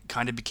 and it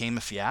kind of became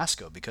a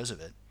fiasco because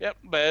of it. Yep,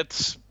 but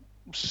it's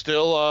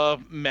still a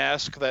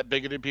mask that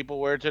bigoted people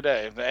wear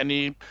today.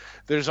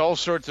 There's all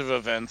sorts of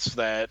events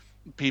that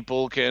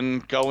people can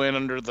go in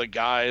under the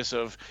guise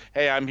of,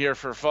 hey, I'm here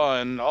for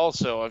fun.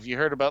 Also, have you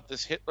heard about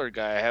this Hitler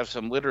guy? I have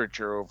some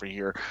literature over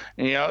here.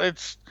 And, you know,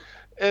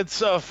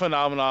 it's a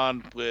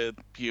phenomenon with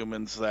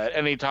humans that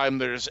anytime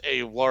there's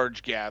a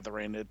large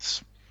gathering,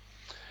 it's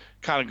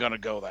kind of going to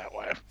go that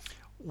way.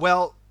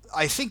 Well,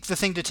 I think the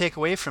thing to take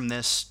away from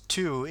this,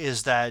 too,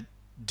 is that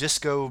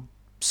disco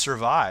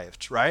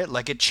survived, right?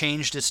 Like, it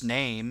changed its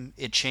name,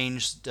 it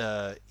changed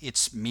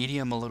its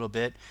medium a little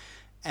bit,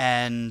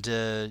 and,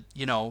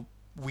 you know,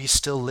 we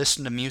still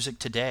listen to music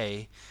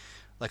today,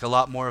 like a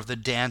lot more of the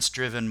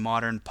dance-driven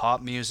modern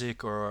pop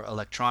music or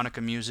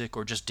electronica music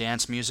or just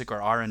dance music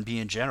or R&B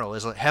in general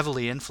is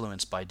heavily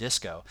influenced by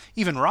disco,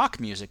 even rock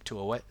music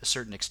to a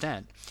certain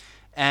extent.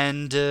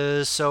 And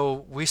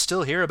so we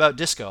still hear about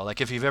disco.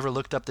 Like, if you've ever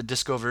looked up the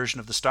disco version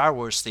of the Star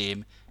Wars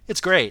theme, it's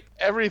great.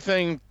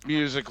 Everything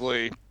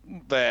musically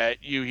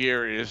that you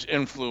hear is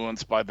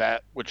influenced by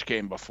that which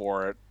came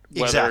before it,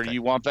 whether Exactly.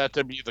 you want that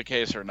to be the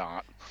case or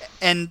not.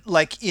 And,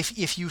 like,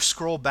 if you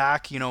scroll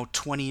back, you know,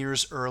 20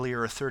 years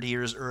earlier or 30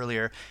 years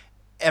earlier,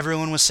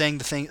 everyone was saying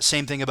the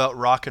same thing about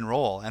rock and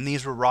roll. And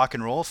these were rock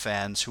and roll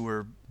fans who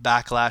were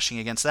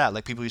backlashing against that.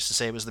 Like, people used to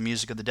say it was the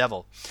music of the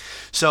devil.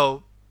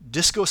 So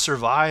disco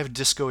survived,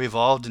 disco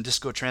evolved, and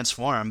disco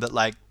transformed. But,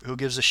 like, who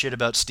gives a shit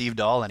about Steve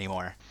Dahl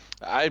anymore?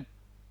 I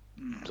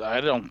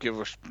don't give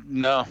a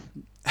no.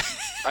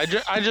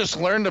 I just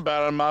learned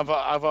about him. I've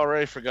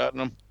already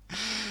forgotten him.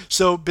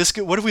 So,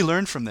 Biscuit, what have we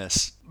learned from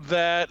this?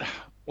 That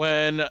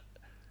when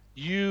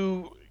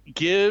you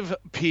give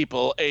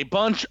people a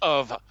bunch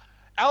of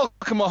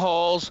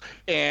alcohols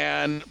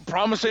and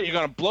promise that you're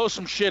going to blow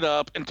some shit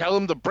up and tell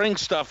them to bring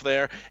stuff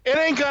there, it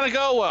ain't going to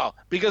go well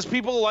because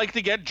people like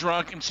to get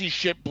drunk and see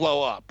shit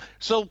blow up.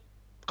 So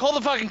call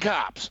the fucking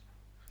cops.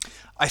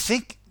 I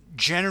think,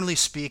 generally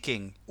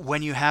speaking,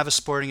 when you have a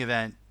sporting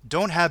event,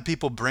 don't have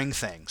people bring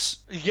things.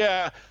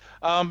 Yeah.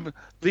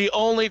 The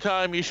only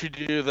time you should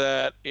do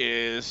that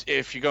is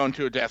if you're going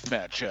to a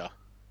deathmatch show.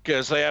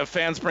 Because they have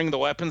fans bring the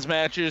weapons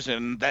matches,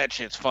 and that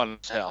shit's fun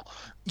as hell.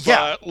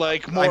 Yeah. But,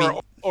 like,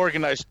 more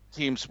organized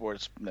team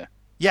sports, nah.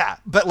 Yeah,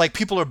 but, like,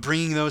 people are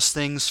bringing those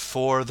things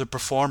for the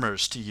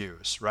performers to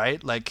use,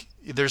 right? Like,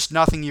 There's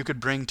nothing you could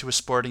bring to a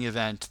sporting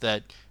event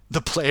that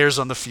the players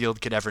on the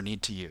field could ever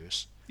need to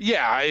use.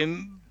 Yeah,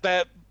 and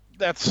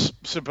that's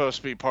supposed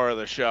to be part of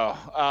the show.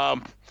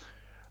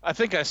 I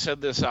think I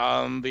said this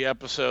on the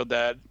episode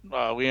that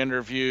we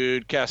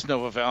interviewed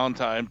Casanova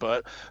Valentine,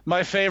 but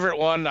my favorite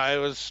one, I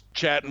was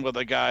chatting with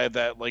a guy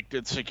that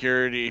did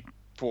security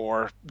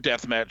for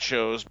deathmatch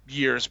shows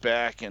years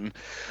back, and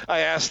I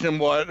asked him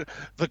what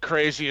the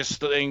craziest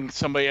thing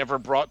somebody ever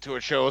brought to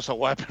a show as a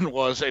weapon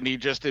was, and he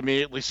just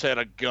immediately said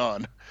a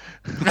gun.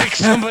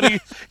 Somebody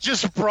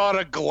just brought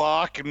a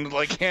Glock and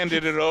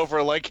handed it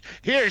over,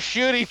 here,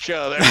 shoot each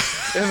other.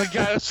 And the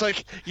guy was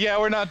like, yeah,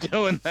 we're not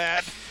doing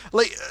that.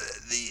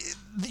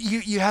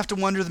 You have to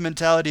wonder the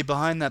mentality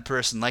behind that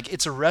person.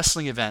 It's a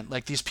wrestling event.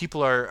 These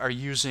people are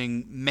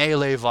using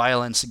melee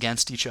violence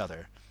against each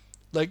other.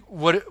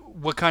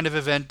 What kind of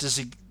event does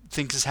he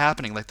think is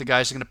happening? The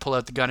guys are going to pull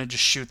out the gun and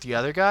just shoot the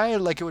other guy?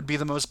 It would be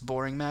the most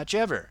boring match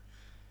ever.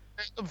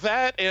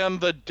 That and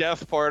the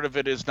death part of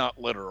it is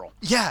not literal.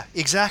 Yeah,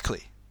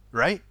 exactly.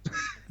 Right?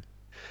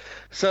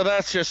 So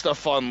that's just a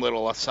fun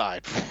little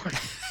aside for you.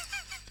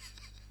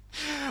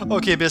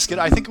 Okay, Biscuit,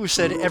 I think we've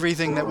said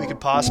everything that we could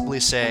possibly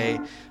say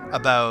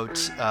about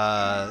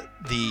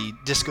the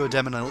Disco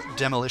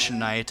Demolition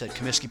Night at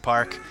Comiskey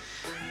Park.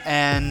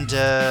 And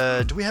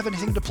do we have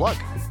anything to plug?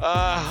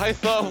 I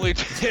thought we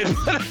did,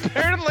 but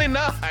apparently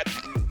not.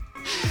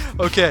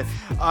 Okay,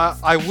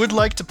 I would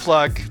like to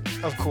plug,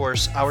 of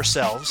course,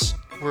 ourselves.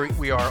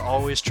 We are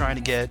always trying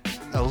to get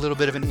a little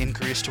bit of an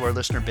increase to our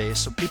listener base.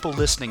 So people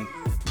listening,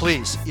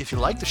 please, if you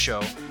like the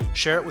show,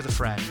 share it with a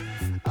friend.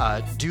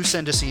 Do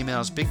send us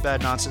emails,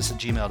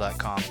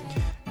 bigbadnonsense@gmail.com.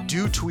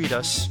 Do tweet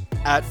us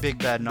at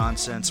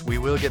bigbadnonsense. We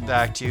will get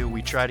back to you.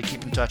 We try to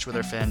keep in touch with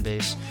our fan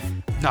base.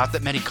 Not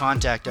that many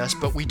contact us,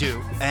 but we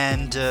do.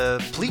 And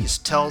please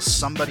tell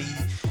somebody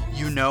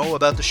you know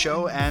about the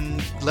show,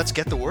 and let's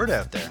get the word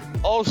out there.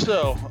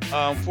 Also,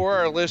 for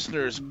our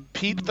listeners,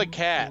 Pete the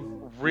Cat,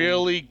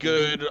 really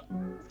good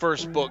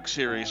first book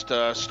series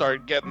to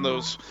start getting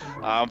those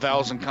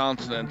vowels and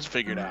consonants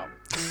figured out.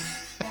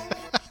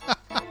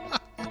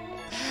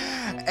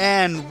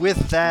 And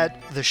with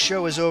that, the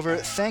show is over.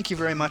 Thank you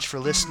very much for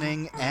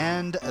listening,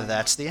 and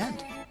that's the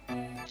end.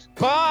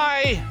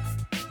 Bye!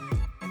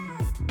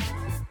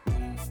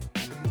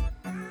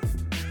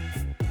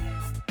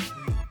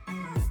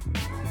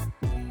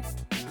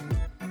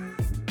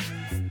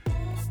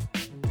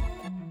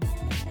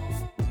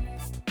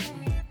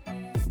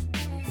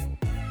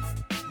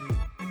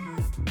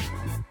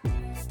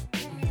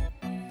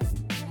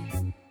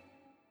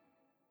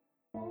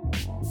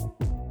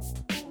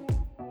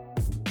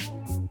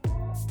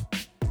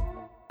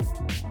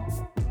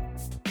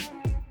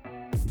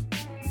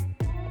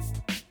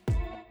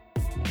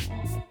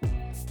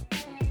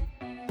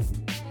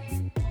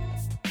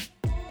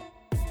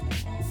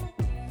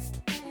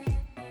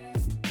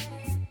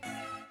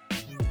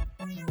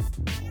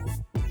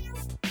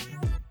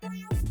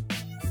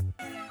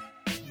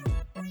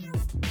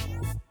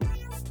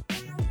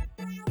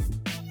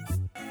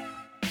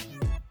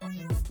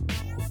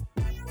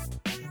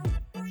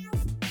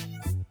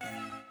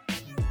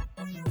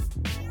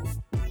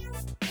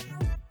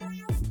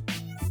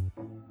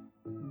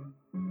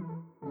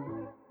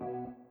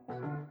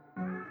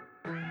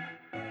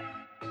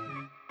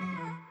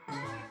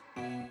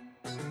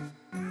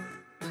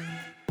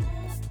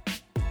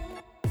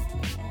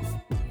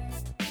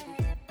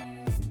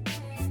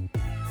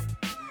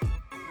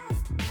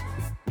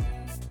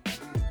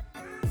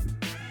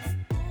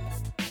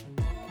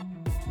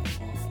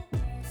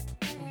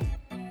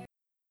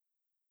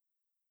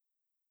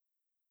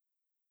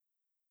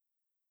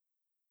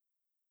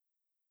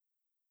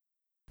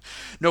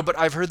 No, but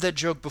I've heard that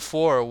joke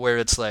before where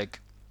it's a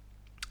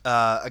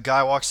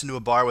guy walks into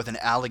a bar with an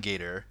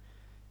alligator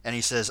and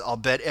he says, I'll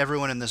bet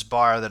everyone in this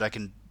bar that I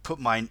can put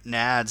my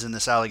nads in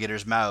this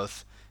alligator's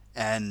mouth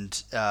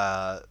and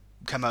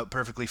come out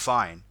perfectly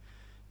fine.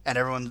 And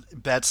everyone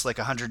bets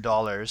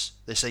 $100.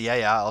 They say,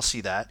 yeah, I'll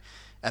see that.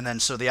 And then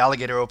so the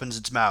alligator opens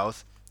its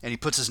mouth and he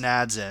puts his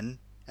nads in,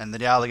 and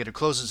the alligator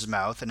closes his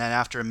mouth, and then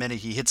after a minute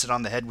he hits it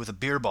on the head with a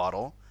beer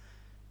bottle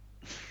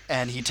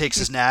and he takes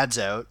his nads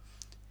out.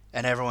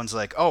 And everyone's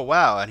like, oh,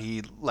 wow. And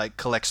he,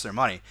 collects their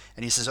money.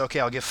 And he says, okay,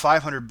 I'll give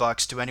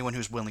 $500 to anyone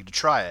who's willing to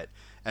try it.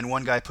 And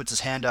one guy puts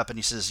his hand up and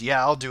he says, yeah,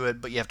 I'll do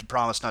it, but you have to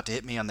promise not to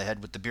hit me on the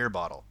head with the beer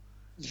bottle.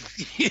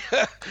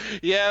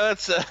 Yeah,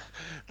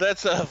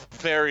 that's a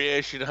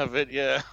variation of it, yeah.